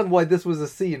don't understand why this was a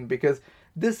scene, because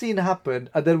this scene happened,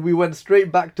 and then we went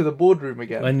straight back to the boardroom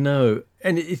again. I know,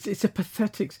 and it's a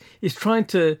pathetic. It's trying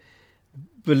to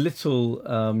belittle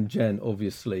Jen,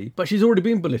 obviously, but she's already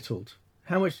been belittled.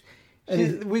 How much?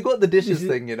 We got the dishes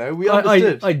thing, we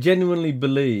understood. I genuinely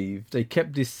believe they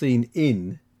kept this scene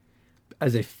in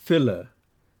as a filler,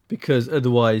 because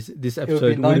otherwise this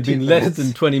episode would have been less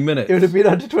than 20 minutes. It would have been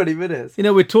under 20 minutes.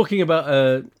 We're talking about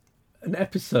an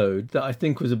episode that I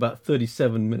think was about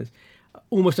 37 minutes.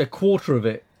 Almost a quarter of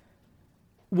it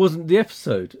wasn't the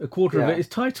episode. A quarter of it is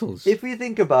titles. If we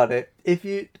think about it, if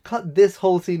you cut this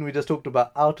whole scene we just talked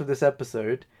about out of this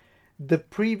episode, the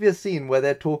previous scene where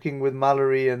they're talking with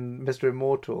Mallory and Mr.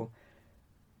 Immortal,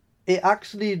 it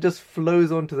actually just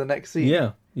flows on to the next scene.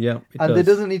 Yeah. There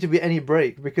doesn't need to be any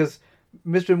break, because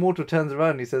Mr. Immortal turns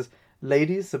around and he says,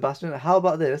 "Ladies, Sebastian, how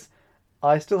about this?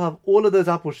 I still have all of those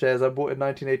Apple shares I bought in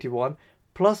 1981,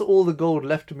 plus all the gold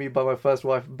left to me by my first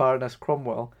wife, Baroness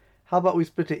Cromwell. How about we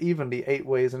split it evenly 8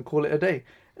 ways and call it a day?"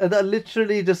 And that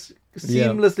literally just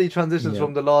seamlessly transitions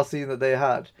from the last scene that they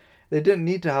had. They didn't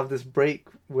need to have this break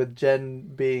with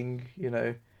Jen being,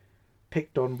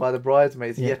 picked on by the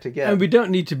bridesmaids yet again. And we don't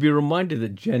need to be reminded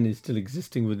that Jen is still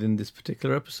existing within this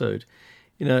particular episode.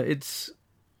 It's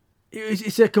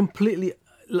a completely,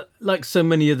 like so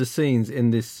many other scenes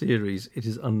in this series, it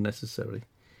is unnecessary.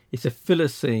 It's a filler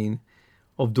scene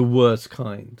of the worst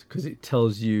kind, because it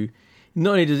tells you,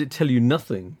 not only does it tell you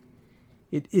nothing,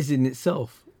 it is in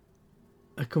itself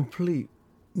a complete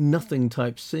nothing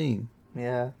type scene.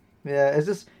 Yeah,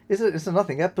 it's a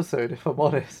nothing episode, if I'm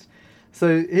honest.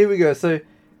 So here we go. So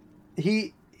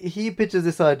he pitches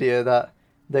this idea that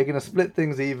they're going to split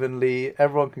things evenly.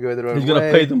 Everyone can go their own way. He's going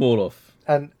to pay them all off.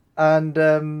 And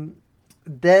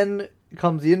then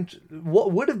comes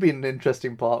what would have been an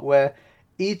interesting part, where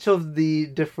each of the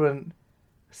different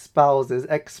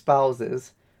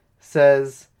ex-spouses,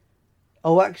 says,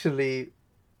 "Oh, actually,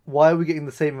 why are we getting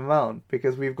the same amount?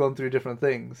 Because we've gone through different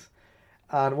things."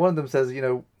 And one of them says,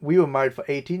 "We were married for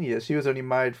 18 years. She was only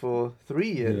married for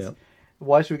 3 years. Yeah.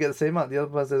 Why should we get the same amount?" The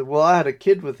other one says, "Well, I had a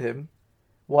kid with him.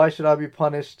 Why should I be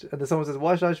punished?" And then someone says,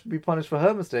 "Why should I be punished for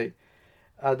her mistake?"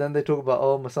 And then they talk about,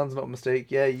 "Oh, my son's not a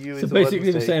mistake. Yeah, you." So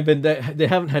basically, they're saying that they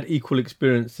haven't had equal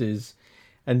experiences,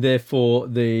 and therefore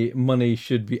the money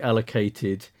should be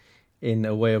allocated in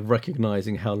a way of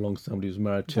recognising how long somebody was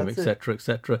married to him, etc.,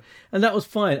 etc. And that was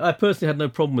fine. I personally had no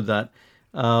problem with that.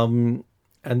 And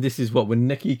this is when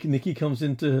Nikki comes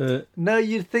into her... No,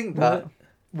 you'd think that.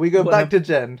 We go back to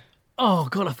Jen. Oh,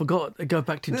 God, I forgot. Go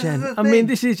back to Jen. I mean,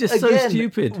 this is just so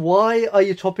stupid. Why are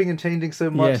you chopping and changing so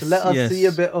much? Let us see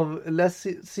a bit of... Let's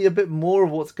see a bit more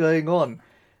of what's going on.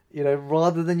 You know,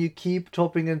 rather than you keep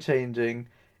chopping and changing,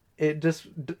 it just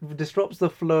disrupts the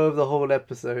flow of the whole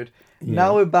episode. Yeah.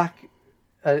 Now we're back,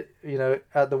 at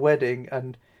the wedding,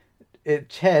 and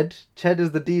Ched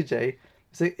is the DJ.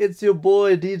 So it's your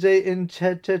boy DJ in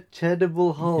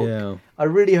Chedible Hulk. Yeah. I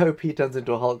really hope he turns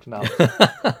into a Hulk now.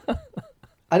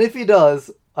 And if he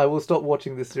does, I will stop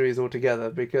watching this series altogether,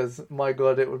 because my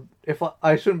God, it would.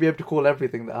 I shouldn't be able to call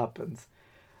everything that happens.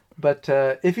 But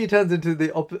if he turns into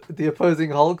the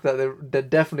opposing Hulk, that they're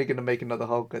definitely going to make another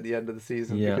Hulk at the end of the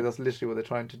season, because that's literally what they're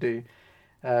trying to do.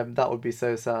 That would be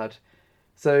so sad.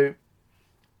 So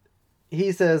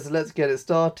he says, let's get it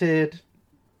started.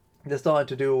 They're starting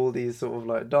to do all these sort of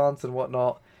like dance and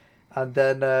whatnot. And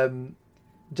then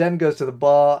Jen goes to the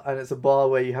bar, and it's a bar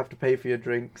where you have to pay for your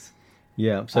drinks.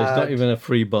 Yeah, so it's not even a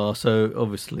free bar. So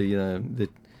obviously, the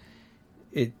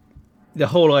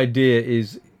whole idea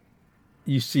is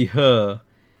you see her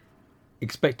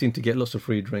expecting to get lots of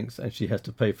free drinks, and she has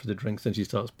to pay for the drinks, and she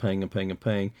starts paying and paying and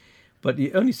paying. But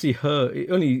you only see her.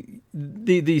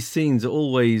 These scenes are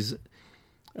always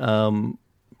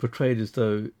portrayed as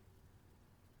though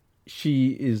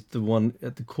she is the one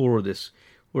at the core of this,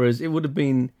 whereas it would have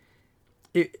been.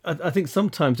 I think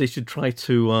sometimes they should try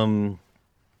to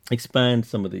expand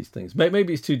some of these things.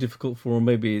 Maybe it's too difficult for them.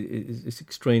 Maybe it's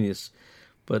extraneous,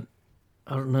 but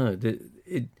I don't know.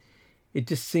 It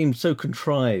just seems so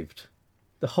contrived.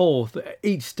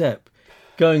 Each step,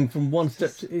 going from one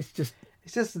step to, it's just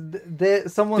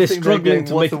someone's struggling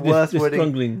to make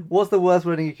what's the worst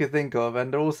wedding you could think of,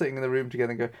 and they're all sitting in the room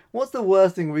together and go, what's the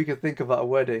worst thing we could think about a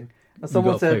wedding? And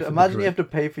someone said, imagine you have to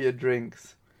pay for your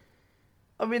drinks.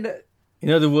 I mean,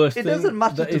 the worst thing. It doesn't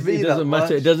matter to me. It doesn't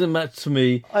matter. It doesn't matter to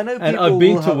me. I know. And I've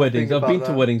been to weddings. I've been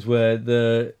to weddings where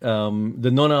the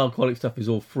non-alcoholic stuff is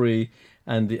all free,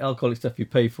 and the alcoholic stuff you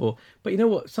pay for. But you know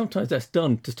what? Sometimes that's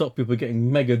done to stop people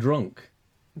getting mega drunk.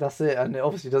 That's it, and it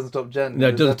obviously doesn't stop Jen. No,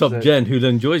 it doesn't stop Jen, who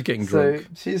enjoys getting drunk.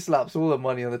 So she slaps all the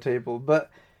money on the table. But,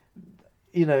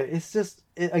 it's just,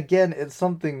 it's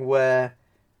something where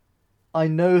I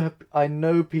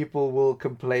know people will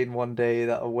complain one day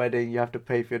that a wedding, you have to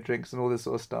pay for your drinks and all this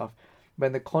sort of stuff. But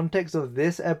in the context of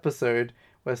this episode,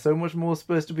 where so much more is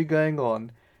supposed to be going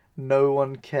on, no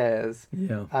one cares.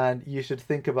 Yeah. And you should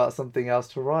think about something else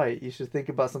to write. You should think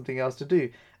about something else to do.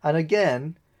 And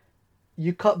again,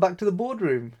 you cut back to the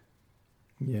boardroom.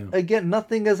 Yeah. Again,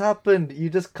 nothing has happened. You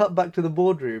just cut back to the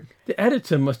boardroom. The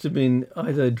editor must have been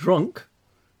either drunk.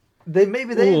 They've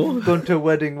gone to a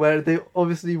wedding where they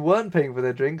obviously weren't paying for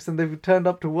their drinks, and they've turned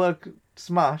up to work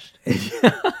smashed.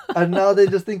 And now they're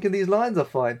just thinking these lines are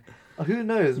fine. Who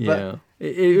knows? Yeah.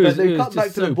 But they cut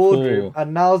back to the boardroom,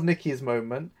 and now's Nikki's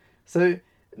moment. So,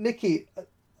 Nikki,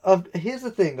 here's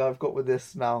the thing I've got with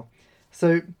this now.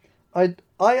 So, I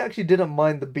actually didn't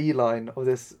mind the B line of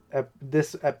this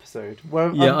episode.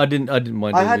 I didn't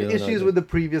mind. I had issues with the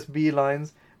previous B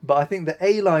lines, but I think the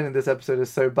A line in this episode is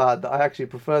so bad that I actually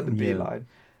preferred the B line.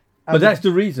 But that's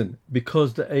the reason,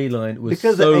 because the A line was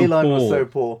so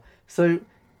poor. So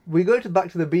we go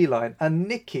back to the B line, and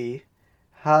Nikki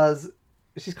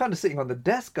she's kind of sitting on the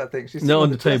desk. I think she's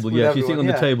on the table. Yeah, she's sitting on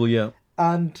the table. Yeah,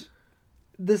 and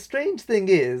the strange thing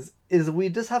is we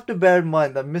just have to bear in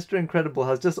mind that Mr. Incredible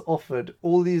has just offered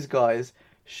all these guys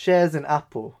shares in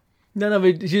Apple. No,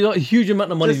 but she's got a huge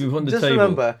amount of money to put on the table.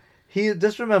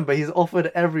 Remember, he's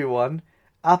offered everyone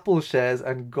Apple shares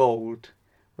and gold,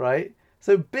 right?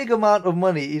 So big amount of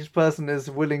money each person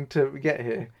is willing to get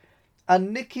here.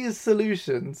 And Nikki's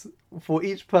solutions for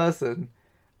each person,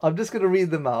 I'm just going to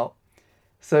read them out.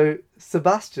 So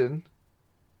Sebastian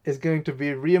is going to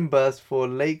be reimbursed for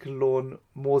Lake Lawn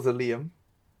Mausoleum.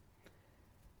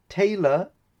 Taylor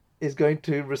is going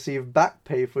to receive back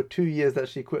pay for 2 years that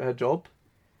she quit her job.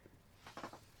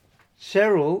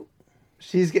 Cheryl,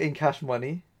 she's getting cash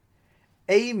money.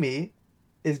 Amy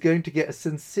is going to get a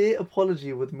sincere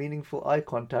apology with meaningful eye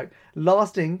contact,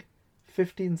 lasting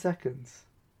 15 seconds.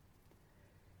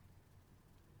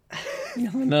 I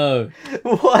know.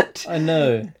 What? I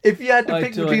know. If you had to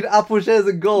pick between Apple shares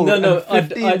and gold,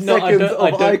 15 seconds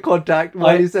of eye contact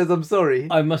while he says, I'm sorry.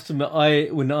 I must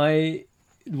admit, when I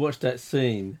watched that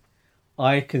scene,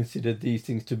 I considered these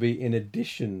things to be in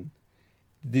addition.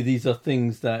 These are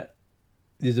things that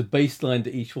there's a baseline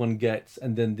that each one gets,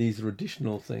 and then these are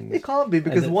additional things. It can't be,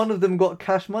 because one of them got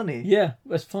cash money. Yeah,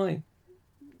 that's fine.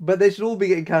 But they should all be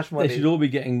getting cash money. They should all be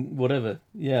getting whatever.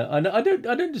 Yeah, I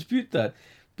don't dispute that.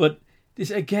 But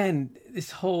this again,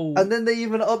 this whole... And then they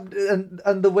even upped,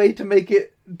 and the way to make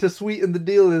it, to sweeten the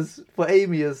deal is, for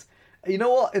Amy is, you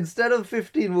know what, instead of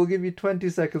 15, we'll give you 20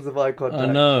 seconds of eye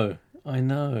contact. I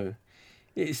know.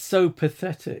 It's so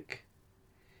pathetic.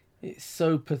 It's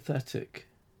so pathetic.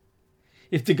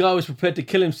 If the guy was prepared to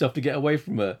kill himself to get away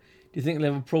from her, do you think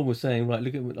they'll have a problem with saying, right,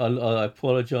 look at, I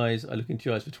apologise, I look into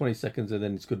your eyes for 20 seconds and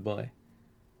then it's goodbye?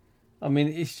 I mean,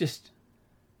 it's just...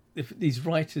 If these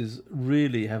writers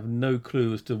really have no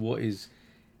clue as to what is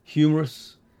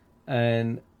humorous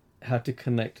and how to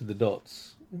connect the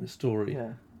dots in the story.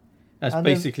 Yeah. That's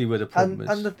basically where the problem is.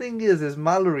 And the thing is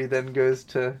Mallory then goes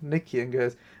to Nikki and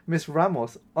goes, Miss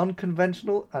Ramos,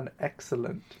 unconventional and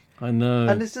excellent. I know.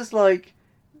 And it's just like,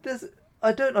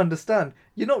 I don't understand.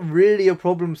 You're not really a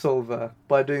problem solver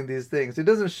by doing these things. It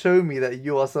doesn't show me that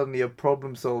you are suddenly a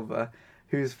problem solver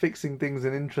who's fixing things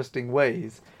in interesting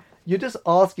ways. You're just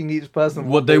asking each person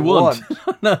what they want.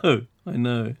 I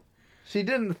know. She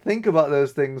didn't think about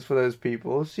those things for those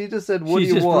people. She just said, what do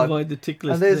you want? She just provided the tick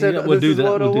list. And they said, we'll this do is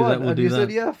what I want. We'll and do you that.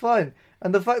 said, yeah, fine.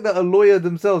 And the fact that a lawyer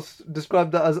themselves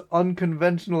described that as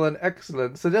unconventional and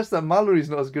excellent suggests that Mallory's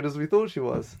not as good as we thought she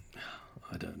was.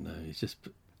 I don't know. It's just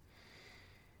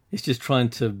trying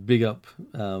to big up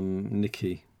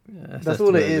Nikki. That's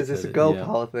all it is. It's a girl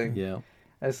power thing. Yeah.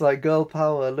 It's like, girl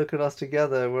power, look at us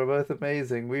together. We're both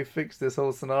amazing. We fixed this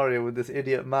whole scenario with this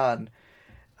idiot man.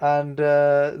 And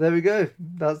there we go.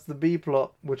 That's the B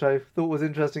plot, which I thought was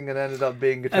interesting and ended up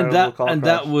being a terrible car crash. And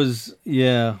that was,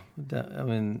 yeah. I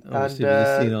mean, obviously there was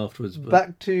a scene afterwards. But...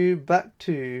 Back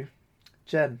to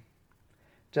Jen.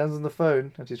 Jen's on the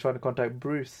phone and she's trying to contact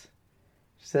Bruce.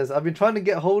 She says, I've been trying to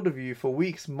get hold of you for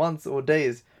weeks, months or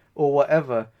days or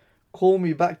whatever. Call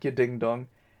me back, you ding-dong.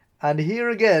 And here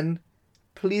again...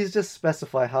 Please just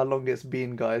specify how long it's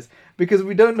been, guys, because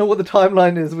we don't know what the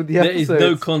timeline is with the episodes. There is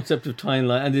no concept of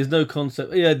timeline, and there's no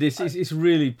concept. Yeah, it's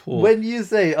really poor. When you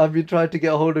say I've been trying to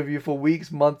get a hold of you for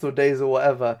weeks, months, or days, or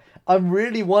whatever, I'm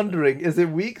really wondering: is it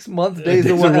weeks, months, days,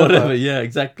 or whatever? Yeah,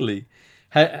 exactly.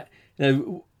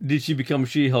 Did she become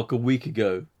She-Hulk a week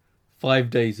ago, 5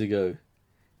 days ago?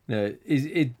 No,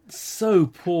 it's so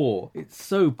poor. It's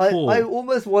so poor. I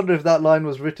almost wonder if that line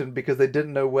was written because they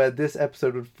didn't know where this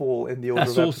episode would fall in the order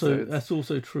of episodes. That's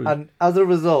also true. And as a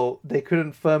result, they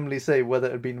couldn't firmly say whether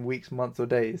it had been weeks, months, or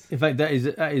days. In fact, that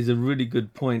is a really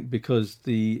good point, because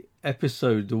the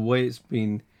episode, the way it's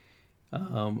been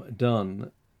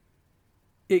done,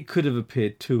 it could have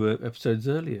appeared 2 episodes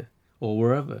earlier or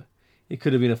wherever. It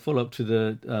could have been a follow-up to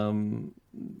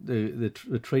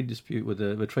the trade dispute, with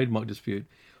the trademark dispute.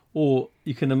 Or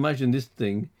you can imagine this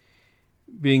thing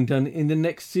being done in the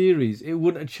next series. It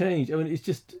wouldn't have changed. I mean, it's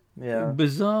just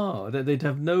bizarre that they'd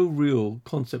have no real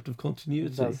concept of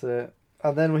continuity. That's it.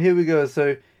 And then here we go.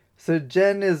 So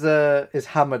Jen is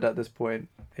hammered at this point,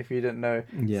 if you didn't know.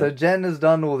 Yeah. So Jen has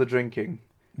done all the drinking.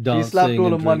 She slapped all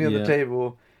the money on the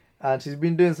table, and she's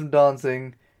been doing some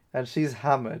dancing, and she's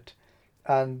hammered.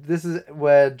 And this is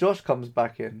where Josh comes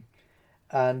back in.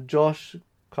 And Josh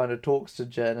kind of talks to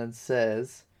Jen and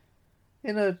says,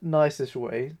 in a nice-ish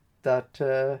way,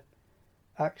 that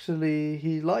actually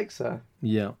he likes her.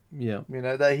 Yeah. You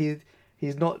know, that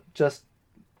he's not just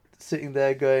sitting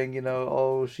there going, you know,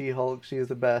 oh, She-Hulk, she's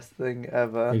the best thing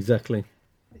ever. Exactly.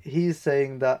 He's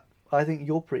saying that, I think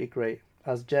you're pretty great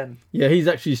as Jen. Yeah, he's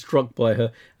actually struck by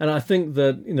her. And I think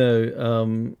that, you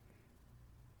know,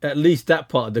 at least that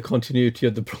part of the continuity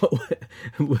of the plot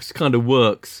was kind of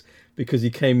works, because he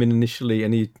came in initially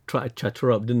and he tried to chat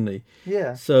her up, didn't he?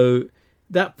 Yeah. So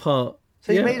that part...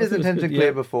 So he made his intention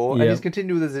clear before, and he's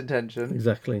continued with his intention.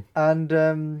 Exactly.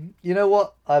 And you know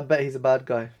what? I bet he's a bad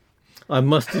guy. I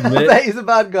must admit... I bet he's a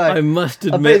bad guy. I must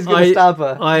admit... I bet he's going to stab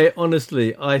her.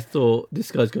 I thought this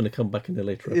guy's going to come back in a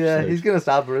later episode. Yeah, he's going to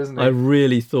stab her, isn't he? I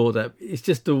really thought that. It's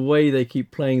just the way they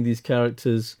keep playing these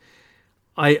characters...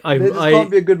 There just can't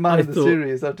be a good man in the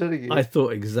series, I'm telling you. I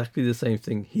thought exactly the same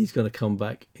thing. He's going to come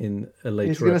back in a later episode.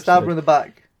 He's going to stab her in the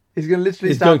back. He's going to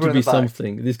literally stab her in the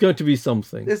back. There's going to be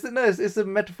something. It's a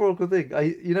metaphorical thing.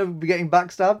 Getting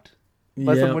backstabbed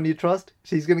by someone you trust?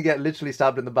 She's going to get literally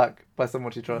stabbed in the back by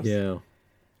someone she trusts. Yeah.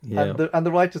 And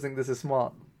the writers think this is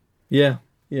smart. Yeah.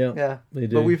 They do.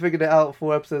 But we figured it out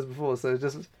 4 episodes before, so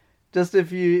just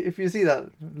if you see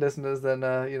that, listeners, then,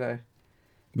 you know...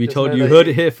 We told you heard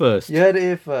it here first. You heard it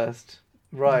here first.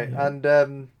 Right. Yeah.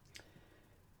 And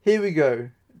here we go.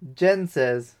 Jen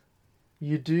says,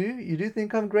 You do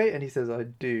think I'm great? And he says, I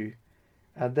do.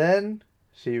 And then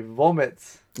she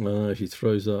vomits. She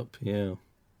throws up, yeah.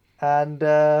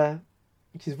 And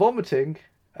she's vomiting.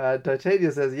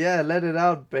 Titania says, yeah, let it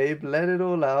out, babe. Let it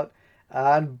all out.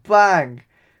 And bang!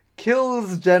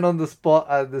 Kills Jen on the spot,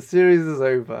 and the series is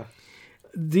over.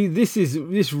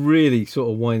 This really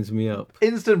sort of winds me up.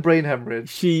 Instant brain hemorrhage.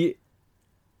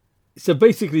 So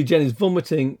basically, Jen is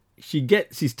vomiting. She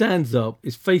stands up,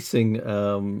 is facing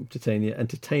Titania, and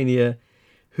Titania,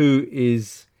 who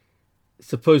is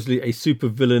supposedly a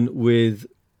supervillain with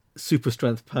super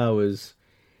strength powers,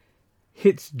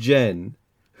 hits Jen,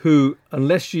 who,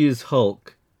 unless she is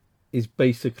Hulk, is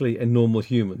basically a normal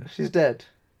human. She's dead.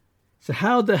 So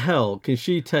how the hell can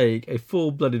she take a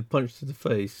full-blooded punch to the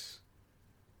face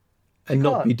and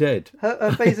not be dead?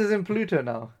 Her face is in Pluto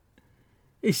now.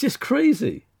 It's just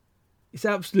crazy. It's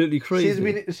absolutely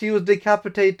crazy. She was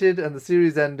decapitated and the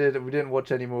series ended and we didn't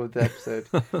watch any more of the episode.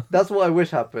 That's what I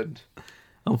wish happened.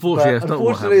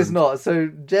 Unfortunately, it's not. So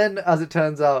Jen, as it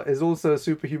turns out, is also a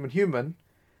superhuman human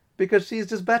because she's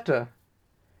just better.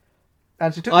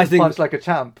 And she took this punch like a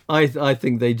champ. I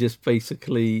think they just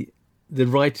basically, the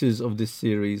writers of this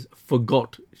series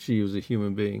forgot she was a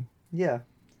human being. Yeah.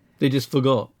 They just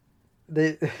forgot.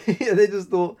 They just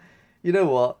thought, you know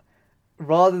what?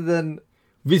 Rather than...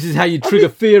 This is how you trigger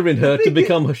fear in her to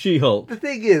become a She-Hulk. The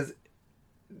thing is,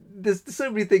 there's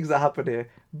so many things that happen here.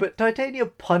 But Titania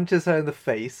punches her in the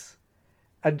face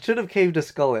and should have caved her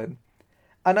skull in.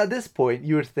 And at this point,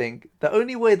 you would think the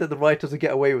only way that the writers would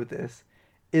get away with this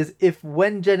is if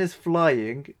when Jen is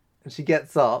flying and she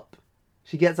gets up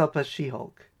as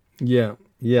She-Hulk. Yeah,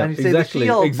 yeah, and you say the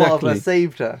She-Hulk part of her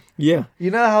saved her. Yeah.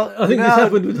 You know how... I think this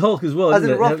happened with Hulk as well, As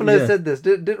in Ruffalo said this.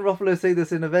 Didn't Ruffalo say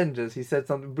this in Avengers? He said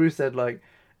something... Bruce said, like,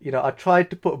 you know, I tried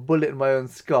to put a bullet in my own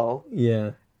skull.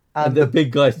 Yeah. And the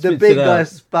big guy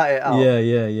spat it out.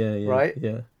 Yeah. Right?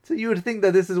 Yeah. So you would think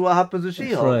that this is what happens with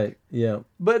She-Hulk. That's right, yeah.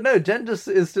 But no, Jen just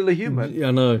is still a human. Yeah,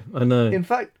 I know. In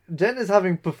fact, Jen is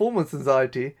having performance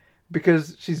anxiety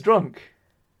because she's drunk.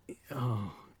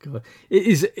 Oh, God.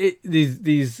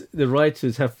 The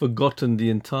writers have forgotten the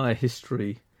entire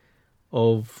history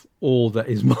of all that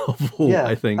is Marvel,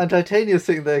 I think. And Titania's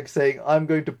sitting there saying, I'm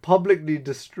going to publicly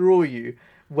destroy you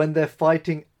when they're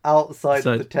fighting outside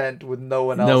of the tent with no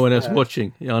one else. No one else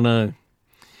watching. Yeah, I know.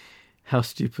 How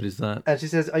stupid is that? And she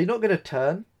says, are you not going to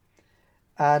turn?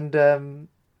 And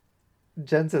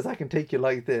Jen says, I can take you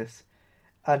like this.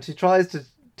 And she tries to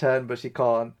turn, but she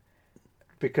can't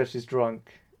because she's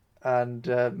drunk. And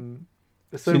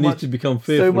she needs to become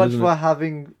fearful. So much for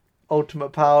having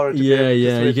ultimate power. Yeah.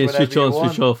 You can switch on,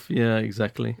 switch off. Yeah,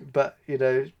 exactly. But, you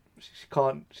know, she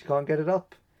can't get it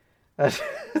up.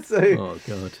 Oh,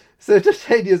 God. So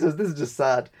Titania says, this is just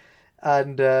sad.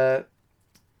 And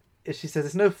she says,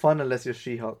 it's no fun unless you're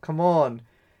She-Hulk. Come on.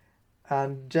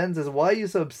 And Jen says, why are you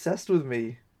so obsessed with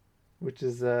me? Which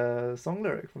is a song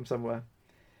lyric from somewhere.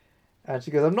 And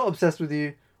she goes, I'm not obsessed with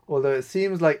you, although it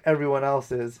seems like everyone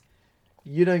else is.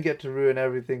 You don't get to ruin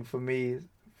everything for me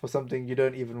for something you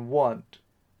don't even want.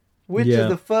 Which is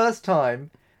the first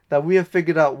time that we have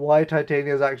figured out why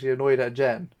Titania is actually annoyed at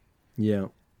Jen. Yeah.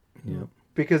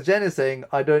 Because Jen is saying,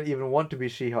 I don't even want to be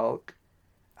She-Hulk.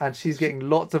 And she's getting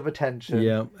lots of attention.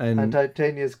 Yeah. And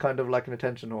Titania is kind of like an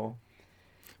attention whore.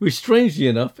 Which, strangely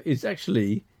enough, is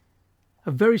actually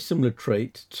a very similar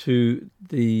trait to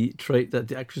the trait that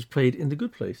the actress played in The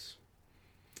Good Place.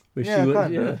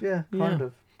 Kind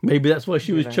of. Maybe that's why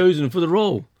she was chosen for the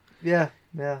role. Yeah.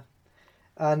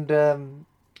 And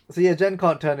so Jen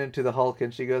can't turn into the Hulk,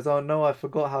 and she goes, oh no, I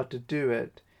forgot how to do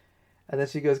it. And then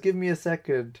she goes, give me a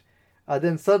second. And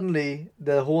then suddenly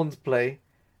the horns play,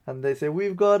 and they say,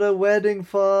 we've got a wedding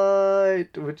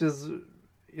fight, which is,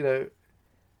 you know,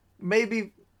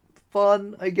 maybe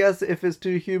fun, I guess, if it's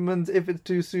two humans. If it's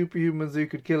two superhumans who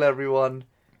could kill everyone,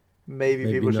 maybe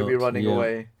people should be running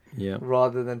away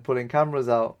rather than pulling cameras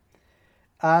out.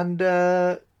 And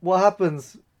what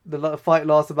happens? The fight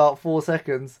lasts about 4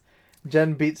 seconds.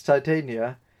 Jen beats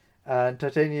Titania, and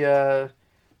Titania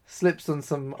slips on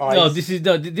some ice.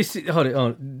 Hold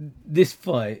on. This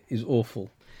fight is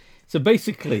awful. So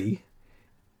basically,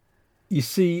 you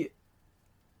see,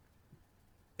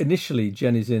 initially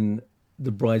Jen is in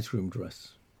the bridegroom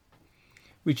dress,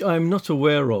 which I'm not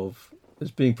aware of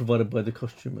as being provided by the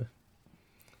costumer.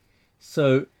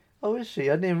 So... Oh, is she?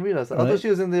 I didn't even realise that. Right? I thought she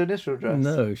was in the initial dress.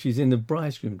 No, she's in the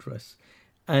bridegroom dress.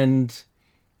 And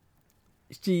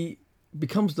she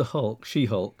becomes the Hulk,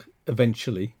 She-Hulk,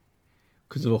 eventually,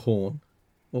 because of a horn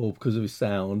or because of his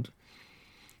sound.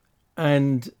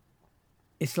 And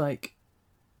it's like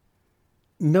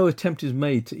no attempt is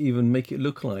made to even make it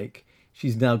look like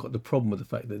she's now got the problem with the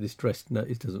fact that this dress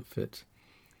it doesn't fit.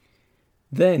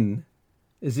 Then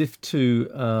as if to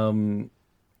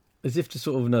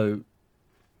sort of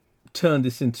turn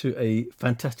this into a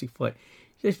fantastic fight.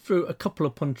 She just threw a couple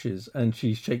of punches and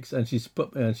she shakes and she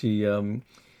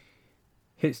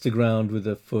hits the ground with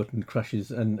her foot and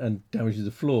crashes and damages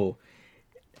the floor.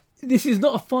 This is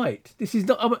not a fight. This is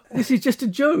just a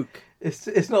joke.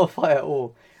 It's not a fight at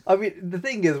all. I mean, the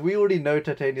thing is, we already know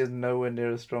Titania's nowhere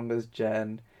near as strong as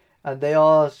Jen, and they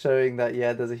are showing that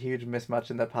there's a huge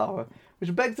mismatch in their power,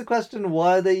 which begs the question: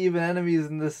 why are they even enemies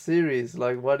in this series?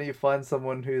 Like, why don't you find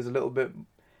someone who's a little bit,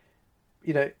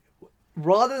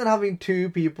 rather than having two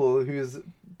people whose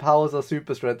powers are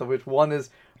super strength, of which one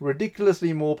is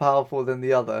ridiculously more powerful than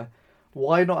the other,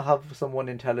 why not have someone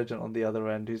intelligent on the other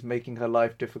end who's making her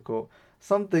life difficult?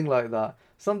 Something like that.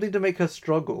 Something to make her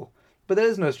struggle. But there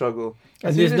is no struggle.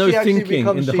 As soon as she actually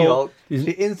becomes She-Hulk,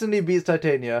 she instantly beats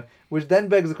Titania, which then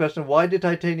begs the question, why did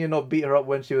Titania not beat her up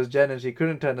when she was Jen and she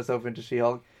couldn't turn herself into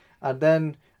She-Hulk? And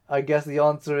then I guess the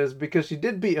answer is because she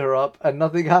did beat her up and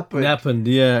nothing happened. It happened,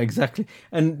 yeah, exactly.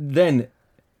 And then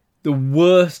the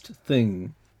worst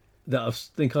thing that I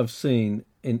think I've seen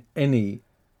in any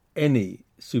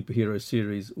superhero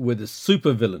series with a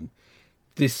supervillain,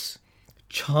 this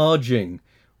charging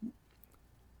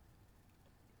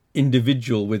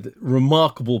individual with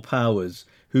remarkable powers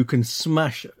who can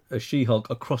smash a She-Hulk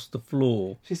across the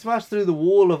floor. She smashed through the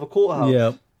wall of a courthouse.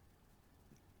 Yeah.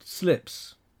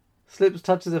 Slips,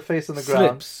 touches her face on the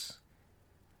ground.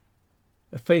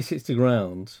 Her face hits the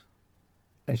ground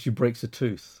and she breaks a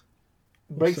tooth.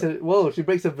 She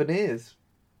breaks her veneers.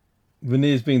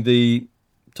 Veneers being the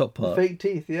top part. The fake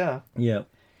teeth, yeah. Yeah.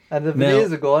 And the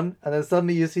veneers are gone, and then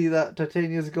suddenly you see that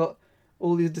Titania's got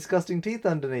all these disgusting teeth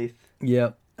underneath.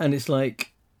 Yeah. And it's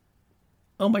like,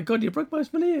 oh my God, you broke my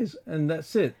veneers. And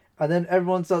that's it. And then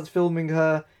everyone starts filming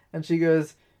her, and she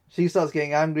starts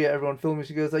getting angry at everyone filming.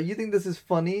 She goes, you think this is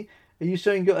funny? Are you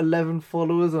showing your 11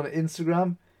 followers on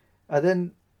Instagram? And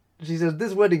then she says,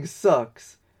 this wedding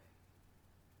sucks.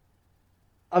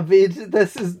 I mean,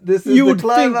 this is the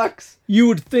climax. You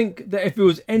would think that if there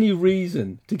was any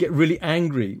reason to get really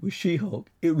angry with She-Hulk,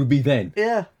 it would be then.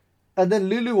 Yeah. And then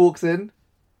Lulu walks in,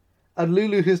 and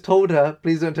Lulu, who's told her,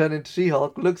 please don't turn into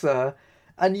She-Hulk, looks at her,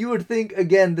 and you would think,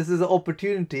 again, this is an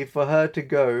opportunity for her to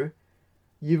go,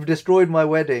 you've destroyed my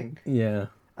wedding. Yeah.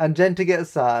 And Jen to get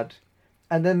sad.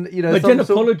 And then, but Jen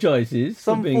apologises.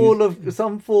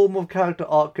 Some form of character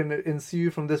arc can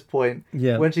ensue from this point.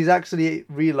 Yeah. When she's actually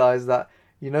realised that,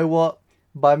 you know what?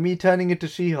 By me turning into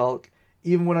She-Hulk,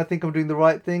 even when I think I'm doing the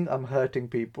right thing, I'm hurting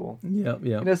people. Yeah.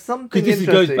 Something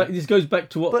interesting. This goes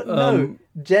back to what... But no,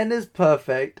 Jen is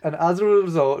perfect, and as a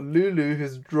result, Lulu,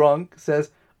 who's drunk, says,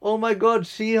 oh my God,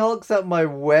 She-Hulk's at my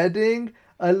wedding?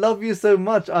 I love you so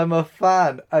much, I'm a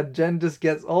fan. And Jen just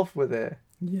gets off with it.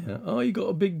 Yeah. Oh, you got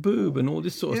a big boob and all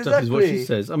this sort of stuff is what she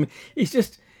says. I mean, it's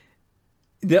just...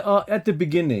 There are, at the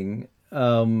beginning,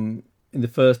 in the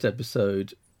first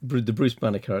episode... The Bruce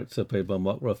Banner character, played by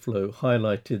Mark Ruffalo,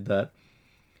 highlighted that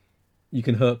you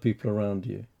can hurt people around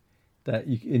you. That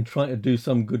you, in trying to do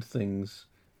some good things,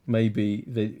 maybe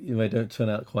they don't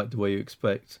turn out quite the way you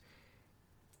expect.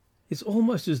 It's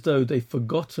almost as though they've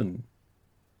forgotten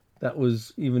that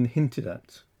was even hinted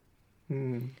at.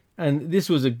 And this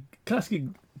was a classic.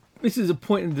 This is a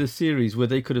point in the series where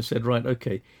they could have said, right,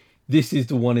 okay, this is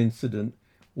the one incident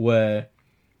where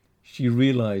she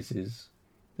realises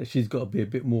that she's got to be a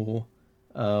bit more,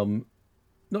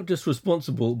 not just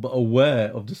responsible, but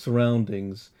aware of the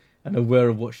surroundings and aware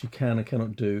of what she can and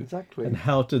cannot do. Exactly. And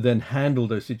how to then handle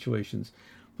those situations.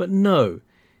 But no,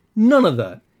 none of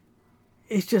that.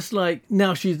 It's just like,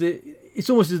 now it's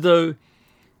almost as though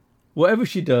whatever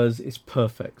she does is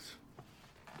perfect.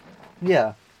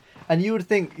 Yeah. And you would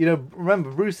think,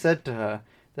 remember Bruce said to her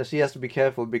that she has to be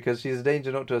careful because she's a danger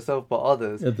not to herself but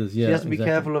others. She has to be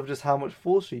careful of just how much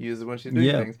force she uses when she's doing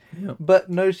things. Yeah. But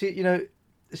no, she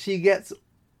gets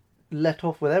let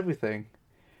off with everything.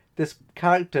 This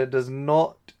character does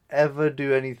not ever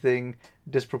do anything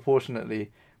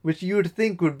disproportionately, which you would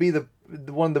think would be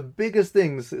one of the biggest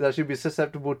things that she'd be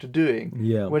susceptible to doing.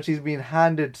 Yeah. When she's been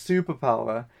handed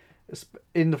superpower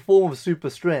in the form of super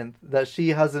strength that she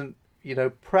hasn't,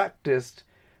 practiced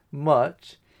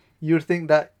much. You would think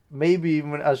that maybe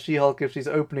even as She-Hulk, if she's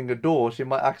opening a door, she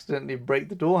might accidentally break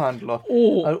the door handle off.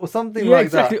 Or something like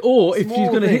exactly. that. Or if she's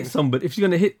going to hit somebody, if she's going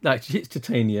to hit, like she hits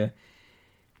Titania,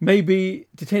 maybe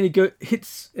Titania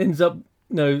ends up,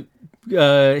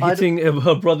 hitting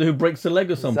her brother who breaks a leg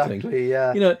or something. Exactly,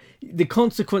 yeah. The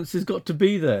consequences got to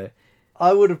be there.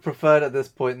 I would have preferred at this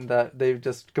point that they've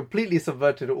just completely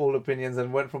subverted all opinions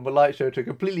and went from a light show to a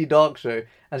completely dark show,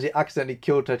 and she accidentally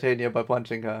killed Titania by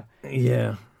punching her.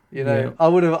 Yeah. You know, Yeah. I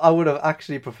would have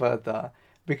actually preferred that,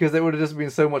 because it would have just been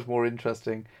so much more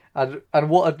interesting. And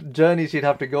what a journey she'd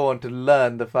have to go on to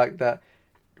learn the fact that,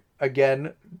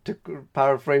 again, to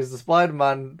paraphrase the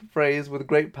Spider-Man phrase, with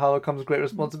great power comes great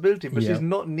responsibility. But Yeah. she's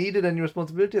not needed any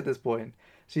responsibility at this point.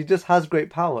 She just has great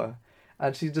power,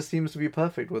 and she just seems to be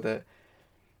perfect with it.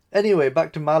 Anyway,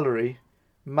 back to Mallory.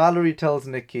 Mallory tells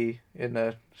Nikki, in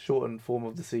a shortened form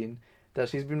of the scene, that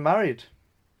she's been married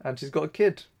and she's got a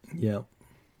kid. Yeah.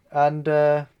 And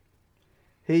here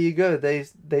you go.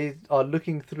 They are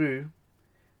looking through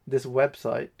this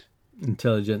website,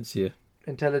 Intelligentsia.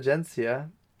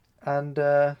 and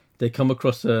They come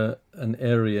across an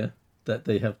area that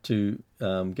they have to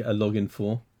get a login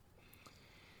for.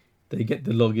 They get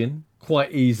the login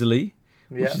quite easily,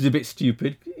 which is a bit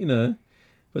stupid, you know.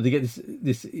 But they get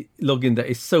this login that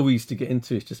is so easy to get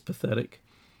into, it's just pathetic.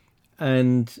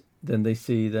 And then they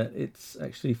see that it's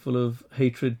actually full of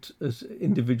hatred, as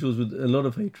individuals with a lot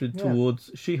of hatred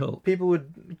towards She-Hulk. People were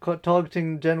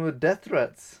targeting Jen with death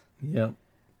threats. Yeah.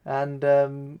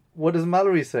 And what does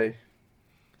Mallory say?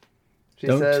 She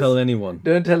Don't says, tell anyone.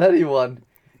 Don't tell anyone.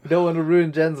 You don't want to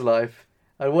ruin Jen's life.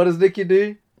 And what does Nikki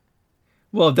do?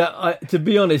 Well, to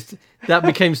be honest, that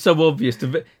became so obvious.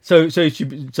 So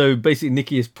basically,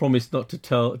 Nikki has promised not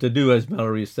to do as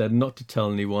Mallory has said, not to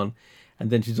tell anyone, and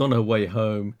then she's on her way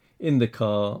home in the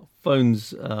car,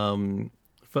 phones Jen,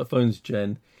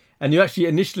 and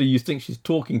initially you think she's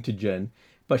talking to Jen,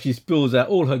 but she spills out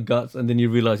all her guts, and then you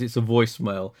realise it's a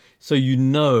voicemail. So you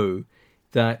know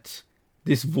that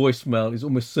this voicemail is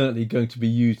almost certainly going to be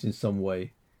used in some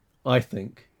way, I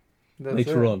think,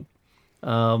 later on.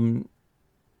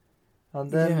 And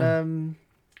then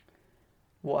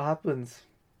what happens?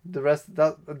 The rest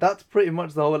that's pretty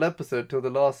much the whole episode till the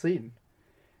last scene,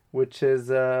 which is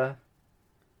I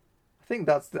think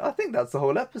that's the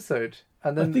whole episode.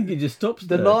 And then I think it just stops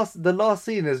the there. The last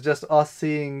scene is just us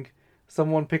seeing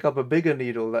someone pick up a bigger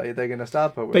needle that they're going to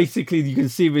stab her with. Basically, you can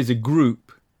see there's a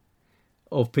group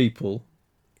of people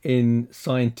in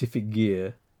scientific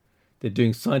gear. They're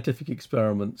doing scientific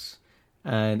experiments,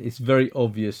 and it's very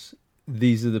obvious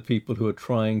these are the people who are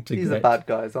trying to These are bad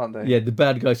guys, aren't they? Yeah, the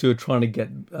bad guys who are trying to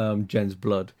get Jen's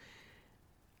blood.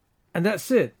 And that's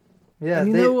it. Yeah,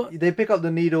 they pick up the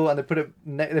needle and they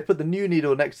put the new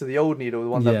needle next to the old needle, the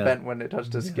one that bent when it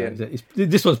touched her skin. Exactly.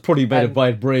 This one's probably made of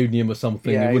vibranium or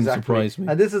something. It wouldn't surprise me.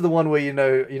 And this is the one where you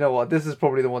know what, this is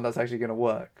probably the one that's actually going to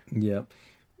work. Yeah,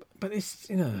 but it's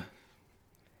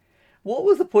What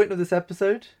was the point of this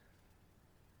episode?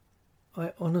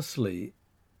 I honestly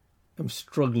am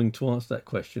struggling to answer that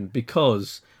question,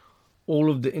 because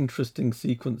all of the interesting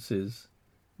sequences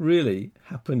really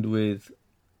happened with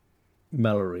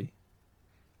Mallory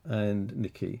and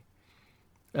Nikki,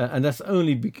 and that's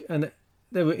only and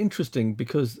they were interesting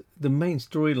because the main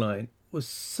storyline was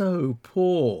so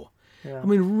poor. I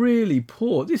mean, really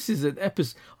poor. This is an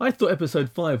episode. I thought episode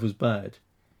 5 was bad.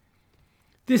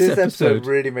 This episode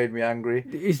really made me angry.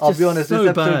 I'll be honest, so this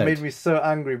episode bad. made me so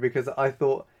angry because I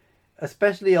thought,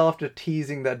 especially after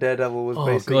teasing that Daredevil was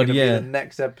basically going to be the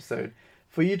next episode,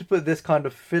 for you to put this kind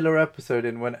of filler episode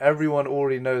in when everyone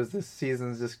already knows this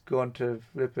season's just gone to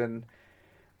flipping,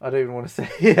 I don't even want to say,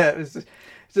 it's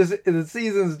just the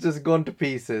season's just gone to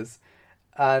pieces.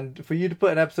 And for you to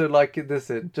put an episode like this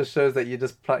in just shows that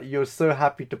you're so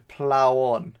happy to plow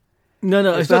on.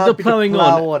 No, it's not the plowing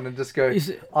on and just go,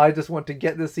 I just want to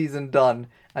get this season done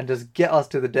and just get us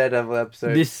to the Daredevil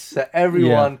episode. So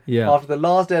everyone, after the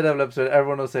last Daredevil episode,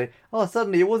 everyone will say, oh,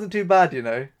 suddenly it wasn't too bad, you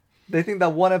know. They think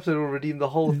that one episode will redeem the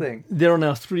whole thing. There are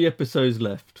now 3 episodes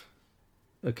left,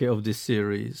 of this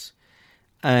series.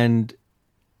 And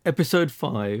episode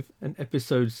 5 and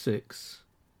episode 6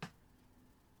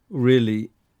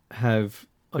 really are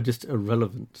just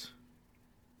irrelevant.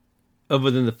 Other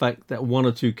than the fact that 1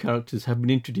 or 2 characters have been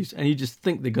introduced, and you just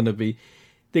think they're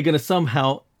going to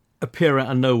somehow appear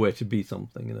out of nowhere to be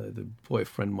something. You know, the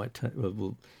boyfriend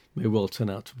may well turn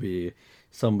out to be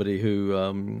somebody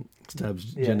who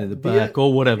stabs Jen in the back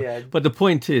or whatever. Yeah. But the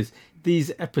point is, these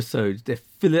episodes, they're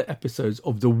filler episodes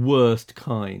of the worst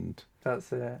kind.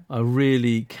 That's it. I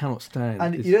really cannot stand.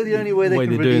 And the only way they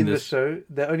can redeem the show,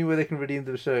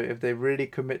 if they really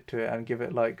commit to it and give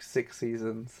it like 6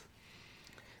 seasons.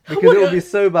 Because it will be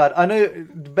so bad. I know,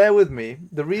 bear with me.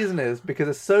 The reason is because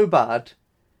it's so bad,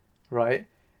 right,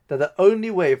 that the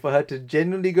only way for her to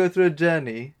genuinely go through a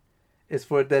journey is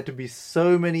for there to be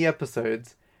so many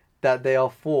episodes that they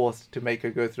are forced to make her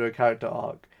go through a character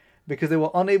arc. Because they were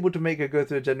unable to make her go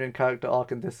through a genuine character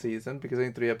arc in this season, because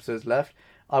only 3 episodes left.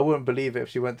 I wouldn't believe it if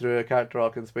she went through a character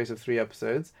arc in the space of 3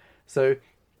 episodes. So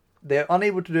they're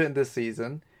unable to do it in this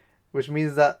season. which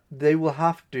means that they will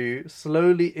have to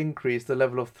slowly increase the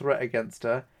level of threat against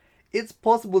her. It's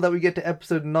possible that we get to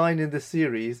episode 9 in this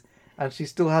series and she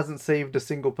still hasn't saved a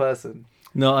single person.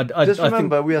 No, Just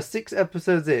remember, we are 6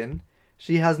 episodes in.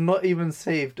 She has not even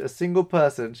saved a single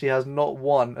person. She has not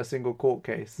won a single court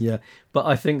case. Yeah, but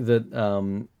I think that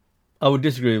I would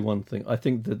disagree with one thing. I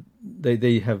think that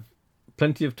they have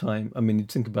plenty of time. I mean, you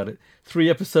think about it. 3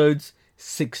 episodes,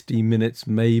 60 minutes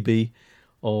maybe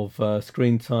of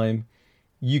screen time.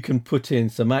 You can put in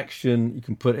some action. You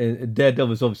can put in...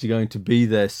 Daredevil is obviously going to be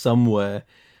there somewhere.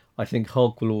 I think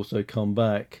Hulk will also come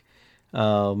back.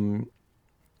 So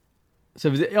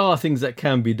there are things that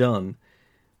can be done.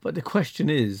 But the question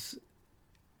is,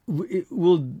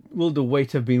 will the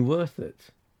wait have been worth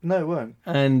it? No, it won't.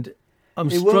 And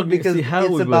I'm struggling to see how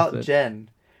it's we're about worth it. Jen.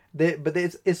 They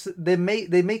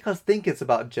make us think it's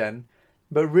about Jen,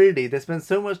 but really they spend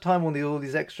so much time on all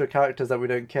these extra characters that we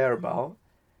don't care about.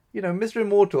 You know, Mr.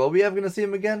 Immortal, are we ever going to see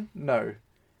him again? No.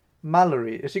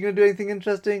 Mallory, is she going to do anything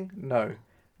interesting? No.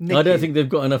 Nikki, I don't think they've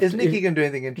got enough. Is Nikki going to do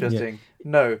anything interesting?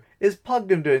 Yeah. No. Is Pug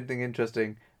going to do anything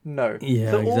interesting? No.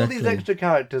 Yeah, so exactly. All these extra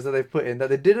characters that they've put in that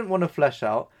they didn't want to flesh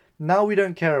out, now we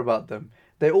don't care about them.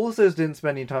 They also didn't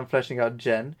spend any time fleshing out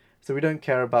Jen, so we don't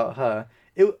care about her.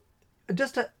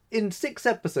 In 6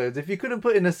 episodes, if you couldn't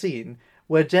put in a scene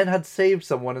where Jen had saved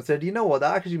someone and said, you know what,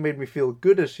 that actually made me feel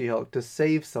good as She-Hulk to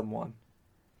save someone.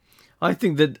 I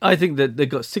think that they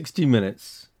got 60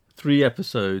 minutes, 3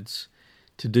 episodes,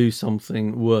 to do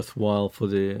something worthwhile for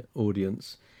the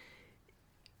audience.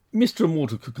 Mr.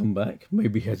 Immortal could come back.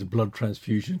 Maybe he has a blood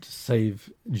transfusion to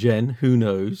save Jen. Who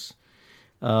knows?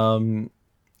 But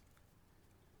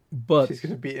she's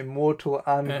going to be immortal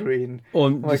and green. Oh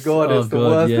my God, it's the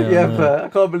worst thing ever. I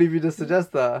can't believe you just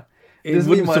suggest that. It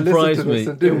wouldn't surprise me.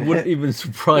 It wouldn't even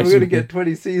surprise me. We're going to get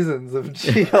 20 seasons of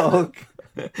She-Hulk.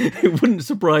 It wouldn't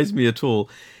surprise me at all.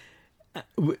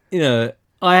 You know,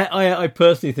 I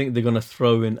personally think they're going to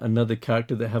throw in another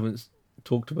character they haven't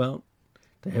talked about,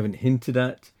 they haven't hinted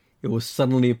at. It will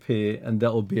suddenly appear, and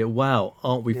that will be a wow!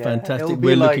 Aren't we fantastic?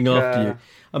 We're looking after you.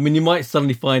 I mean, you might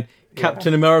suddenly find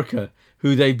Captain America,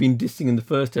 who they've been dissing in the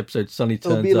first episode, suddenly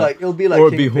turns up. It'll be like or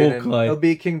Kingpin it'll be Hawkeye. It'll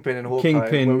be Kingpin and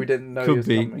Hawkeye, where we didn't know he was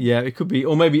coming. Yeah, it could be,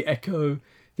 or maybe Echo.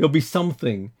 There'll be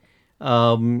something,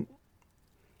 and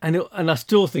I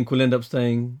still think we'll end up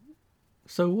saying,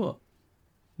 so what?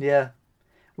 Yeah,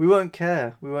 we won't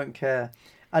care. We won't care.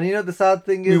 And you know the sad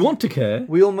thing is... We want to care.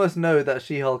 We almost know that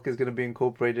She-Hulk is going to be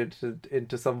incorporated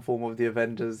into some form of the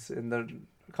Avengers in the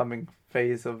coming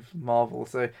phase of Marvel.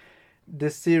 So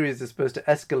this series is supposed to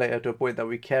escalate her to a point that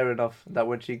we care enough that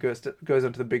when she goes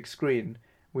onto the big screen,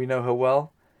 we know her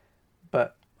well.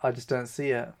 But I just don't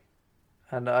see it.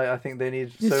 And I think they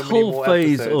need so many more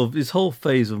episodes. This whole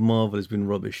phase of Marvel has been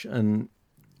rubbish. And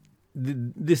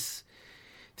this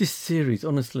series,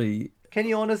 honestly... Can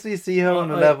you honestly see her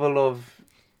on a level of...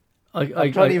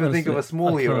 I'm trying to even think of a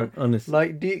small hero.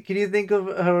 Like, can you think of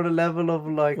her on a level of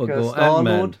like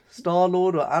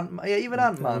Star-Lord or Ant-Man? Yeah, even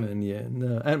Ant-Man. Ant-Man, yeah,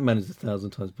 no, Ant-Man is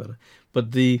 1,000 times better. But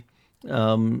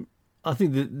I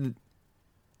think the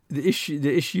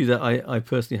issue that I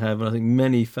personally have, and I think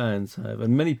many fans have,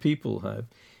 and many people have,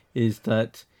 is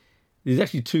that there's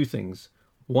actually 2 things.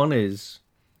 One is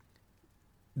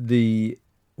the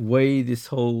way this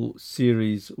whole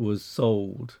series was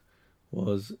sold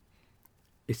was.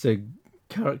 It's a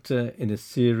character in a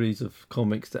series of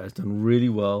comics that has done really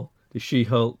well. The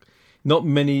She-Hulk. Not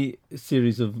many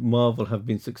series of Marvel have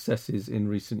been successes in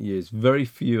recent years. Very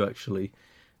few, actually.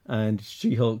 And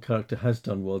She-Hulk character has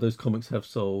done well. Those comics have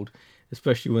sold,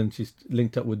 especially when she's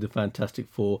linked up with the Fantastic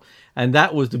Four. And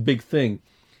that was the big thing.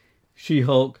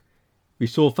 She-Hulk. We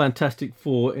saw Fantastic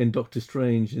Four in Doctor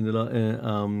Strange in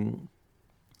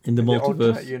the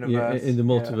multiverse, in the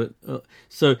multiverse. Yeah.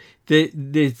 So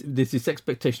there's this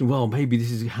expectation. Well, maybe this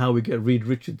is how we get Reed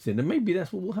Richards in, and maybe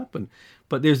that's what will happen.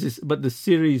 But the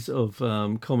series of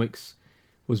comics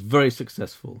was very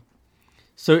successful,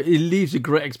 so it leaves a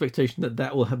great expectation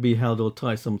that will be how they'll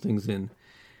tie some things in.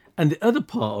 And the other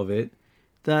part of it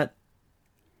that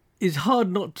is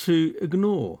hard not to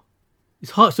ignore.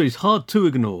 It's hard to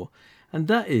ignore, and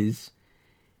that is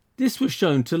this was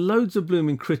shown to loads of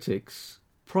blooming critics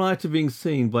prior to being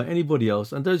seen by anybody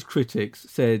else, and those critics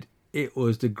said it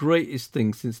was the greatest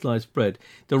thing since sliced bread.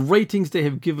 The ratings they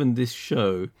have given this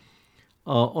show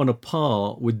are on a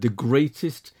par with the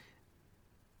greatest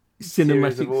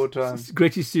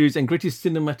greatest series and greatest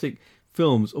cinematic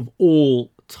films of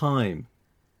all time.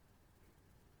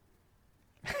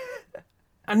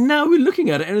 And now we're looking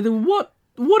at it and thinking, what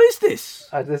What is this?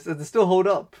 They still hold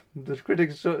up. The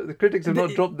critics have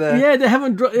not dropped their. Yeah, they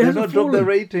haven't. They've not dropped their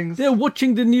ratings. They're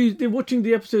watching the news. They're watching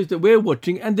the episodes that we're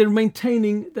watching, and they're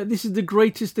maintaining that this is the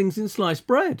greatest thing since sliced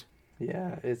bread.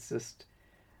 Yeah, it's just.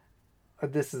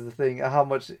 This is the thing. How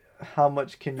much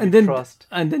can you trust?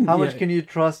 And then how much can you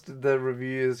trust the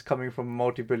reviews coming from a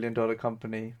multi-billion-dollar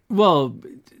company? Well,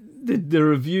 the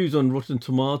reviews on Rotten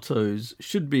Tomatoes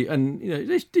should be, and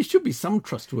there should be some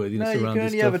trustworthiness around this stuff. No, you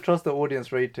can only ever trust the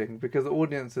audience rating because the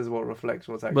audience is what reflects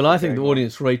what's actually. Well, I think the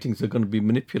audience ratings are going to be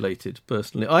manipulated.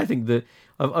 Personally, I think that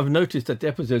I've noticed that the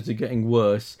episodes are getting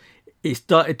worse. It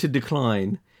started to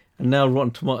decline. And now Rotten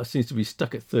Tomatoes seems to be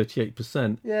stuck at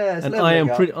 38%. Yeah, it's and I am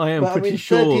pretty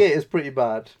sure 38 is pretty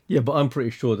bad. Yeah, but I'm pretty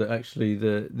sure that actually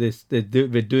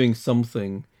they're doing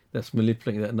something that's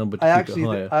manipulating that number to keep it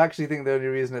higher. I actually think the only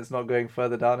reason it's not going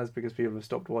further down is because people have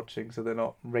stopped watching, so they're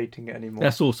not rating it anymore.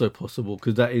 That's also possible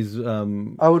because that is.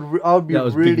 I would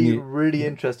be really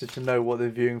interested to know what the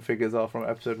viewing figures are from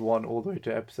episode 1 all the way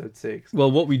to episode 6. Well,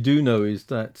 what we do know is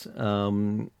that.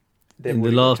 In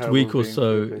the last week or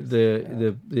so,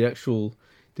 there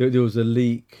was a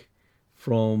leak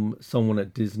from someone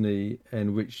at Disney,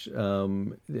 in which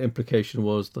the implication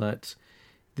was that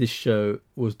this show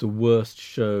was the worst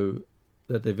show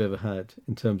that they've ever had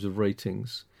in terms of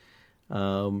ratings.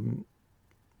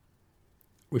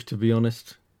 Which, to be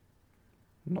honest,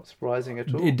 not surprising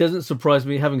at all. It doesn't surprise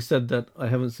me. Having said that, I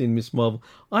haven't seen Miss Marvel.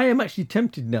 I am actually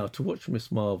tempted now to watch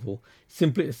Miss Marvel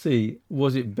simply to see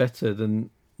was it better than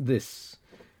this.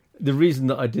 The reason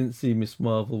that I didn't see Miss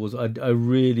Marvel was I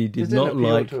really did not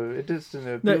like. It didn't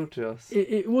appeal to us.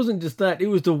 It wasn't just that; it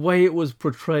was the way it was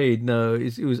portrayed. No,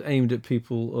 it was aimed at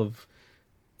people of,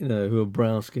 who are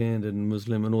brown skinned and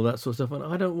Muslim and all that sort of stuff. And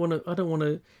I don't want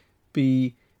to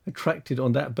be attracted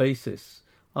on that basis.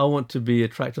 I want to be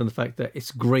attracted on the fact that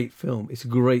it's a great film, it's a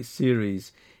great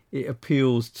series. It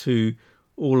appeals to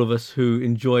all of us who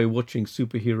enjoy watching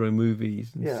superhero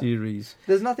movies and series.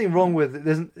 There's nothing wrong with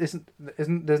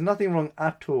there's nothing wrong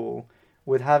at all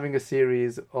with having a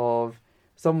series of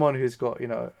someone who's got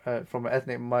from an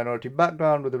ethnic minority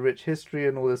background with a rich history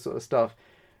and all this sort of stuff.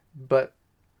 But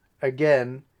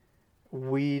again,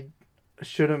 we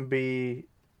shouldn't be,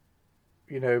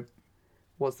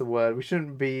 what's the word? We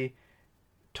shouldn't be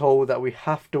told that we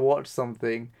have to watch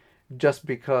something just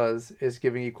because it's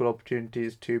giving equal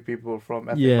opportunities to people from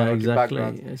ethnic minority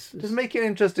backgrounds. Just make it an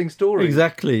interesting story.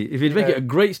 Exactly. If you'd make it a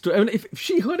great story, I mean, if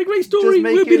she had a great story,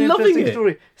 we'd be loving it.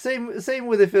 Story. Same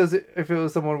with if it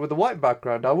was someone with a white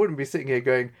background. I wouldn't be sitting here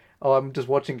going, "Oh, I'm just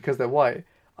watching because they're white."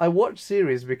 I watch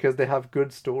series because they have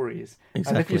good stories. Exactly.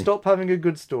 And if you stop having a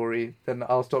good story, then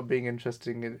I'll stop being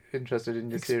interested in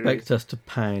your series. Expect us to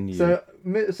pan you. So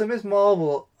Miss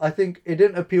Marvel, I think it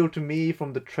didn't appeal to me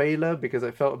from the trailer because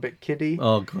it felt a bit kiddie.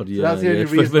 Oh God, yeah. So that's the only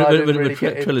reason I didn't really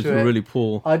get into it. Were really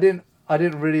poor. I didn't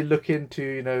really look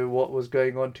into what was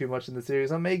going on too much in the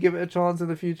series. I may give it a chance in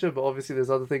the future, but obviously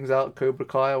there's other things out. Cobra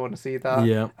Kai, I want to see that.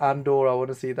 Yeah. Andor, I want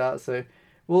to see that. So,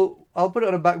 I'll put it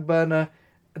on a back burner.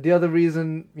 The other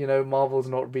reason, Marvel's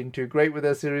not been too great with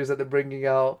their series that they're bringing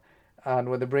out, and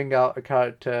when they bring out a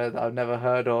character that I've never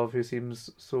heard of, who seems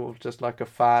sort of just like a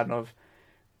fan of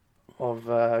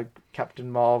Captain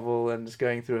Marvel and just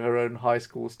going through her own high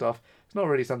school stuff, it's not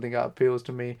really something that appeals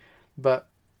to me. But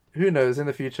who knows? In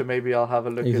the future, maybe I'll have a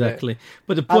look at it. Exactly.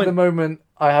 But at the moment,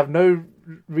 I have no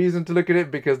reason to look at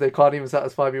it because they can't even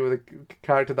satisfy me with a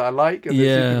character that I like, and they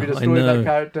seem to be destroying that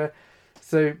character.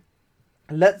 So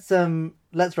let's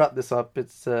wrap this up.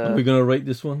 Are we going to rate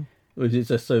this one? Or is it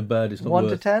just so bad it's not 1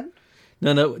 worth? to 10?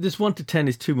 No, this 1 to 10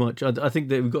 is too much. I think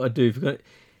that we've got to do...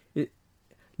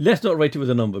 let's not rate it with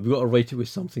a number. We've got to rate it with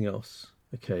something else.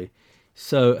 Okay.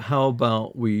 So how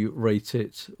about we rate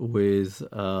it with...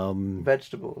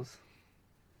 vegetables.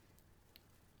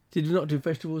 Did we not do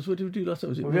vegetables? What did we do last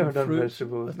time? We haven't done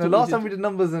vegetables. No, last time we did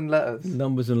numbers and letters.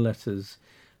 Numbers and letters.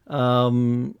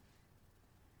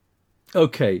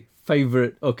 Okay.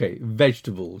 Favorite,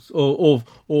 vegetables or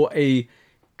a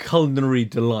culinary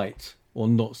delight or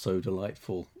not so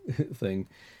delightful thing.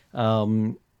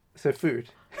 So food.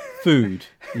 Food,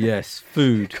 yes,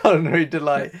 food. Culinary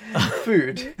delight,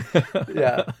 food.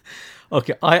 Yeah.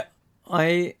 Okay, I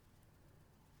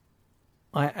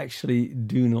actually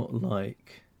do not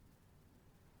like.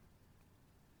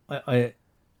 I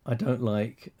don't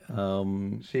like.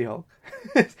 She-Hulk.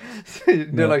 Like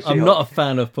She-Hulk. I'm not a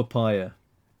fan of papaya.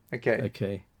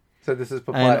 Okay. So this is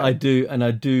papaya. And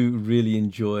I do really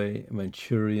enjoy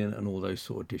Manchurian and all those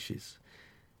sort of dishes.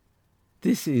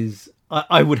 This is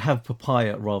I would have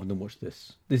papaya rather than watch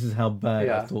this. This is how bad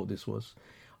I thought this was.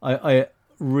 I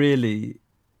really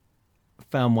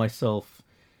found myself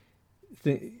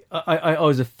I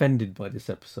was offended by this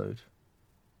episode.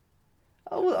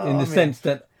 In the sense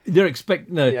that their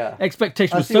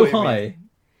expectation was so high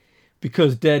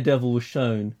because Daredevil was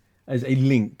shown as a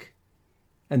link,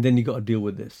 and then you got to deal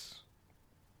with this.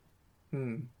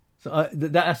 So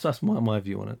that's my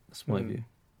view on it. That's my view.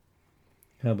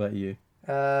 How about you?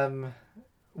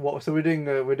 What? So we're doing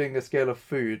a scale of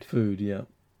food. Food, yeah.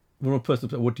 We're on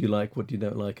personal. What do you like? What do you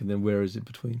don't like? And then where is it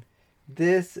between?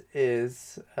 This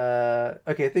is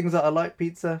okay. Things that I like: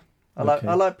 pizza. I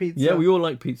like pizza. Yeah, we all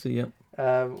like pizza. Yeah.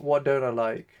 What don't I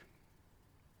like?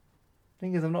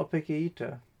 Thing is, I'm not a picky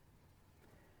eater.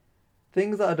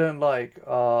 Things that I don't like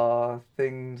are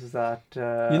things that...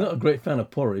 You're not a great fan of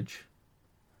porridge.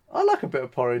 I like a bit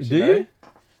of porridge, Do you?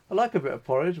 I like a bit of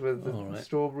porridge with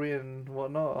strawberry and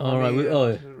whatnot.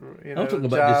 I'm talking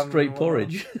about just straight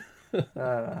porridge.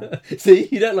 See,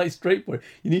 you don't like straight porridge.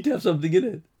 You need to have something in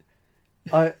it.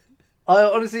 I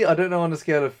honestly, I don't know on a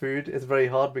scale of food. It's very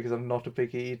hard because I'm not a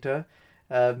picky eater.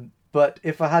 But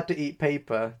if I had to eat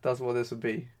paper, that's what this would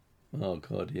be. Oh,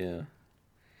 God, yeah.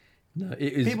 No,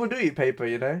 it is... People do eat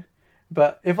paper,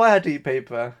 But if I had to eat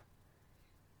paper...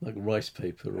 Like rice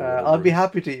paper. I'd be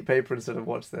happy to eat paper instead of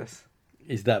watch this.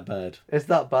 It's that bad. It's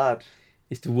that bad.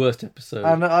 It's the worst episode.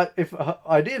 And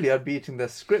ideally, I'd be eating their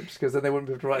scripts because then they wouldn't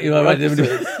be able to write more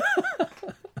episodes.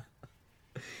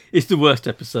 It's the worst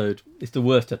episode. It's the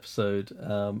worst episode.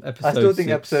 Episode I still think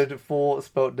 6. episode 4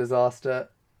 spelt disaster.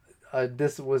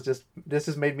 This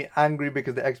just made me angry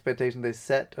because the expectation they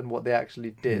set and what they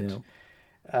actually did.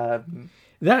 Yeah.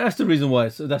 That's the reason why.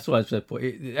 So that's why I said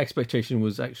the expectation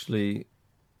was actually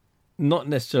not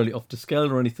necessarily off the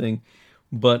scale or anything,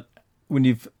 but when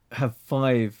you have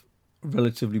 5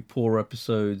 relatively poor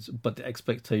episodes, but the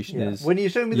expectation is when you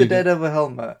show me the Daredevil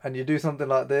helmet and you do something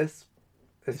like this,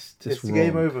 it's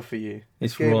game over for you.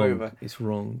 It's game over. It's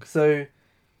wrong. So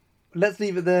let's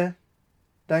leave it there.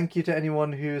 Thank you to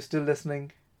anyone who is still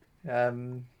listening.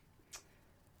 Gosh,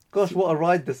 what a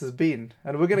ride this has been.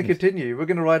 And we're going to continue. We're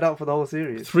going to ride out for the whole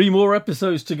series. 3 more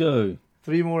episodes to go.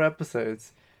 3 more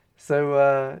episodes.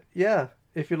 So,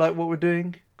 if you like what we're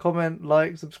doing, comment,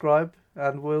 like, subscribe,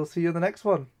 and we'll see you in the next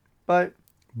one. Bye.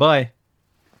 Bye.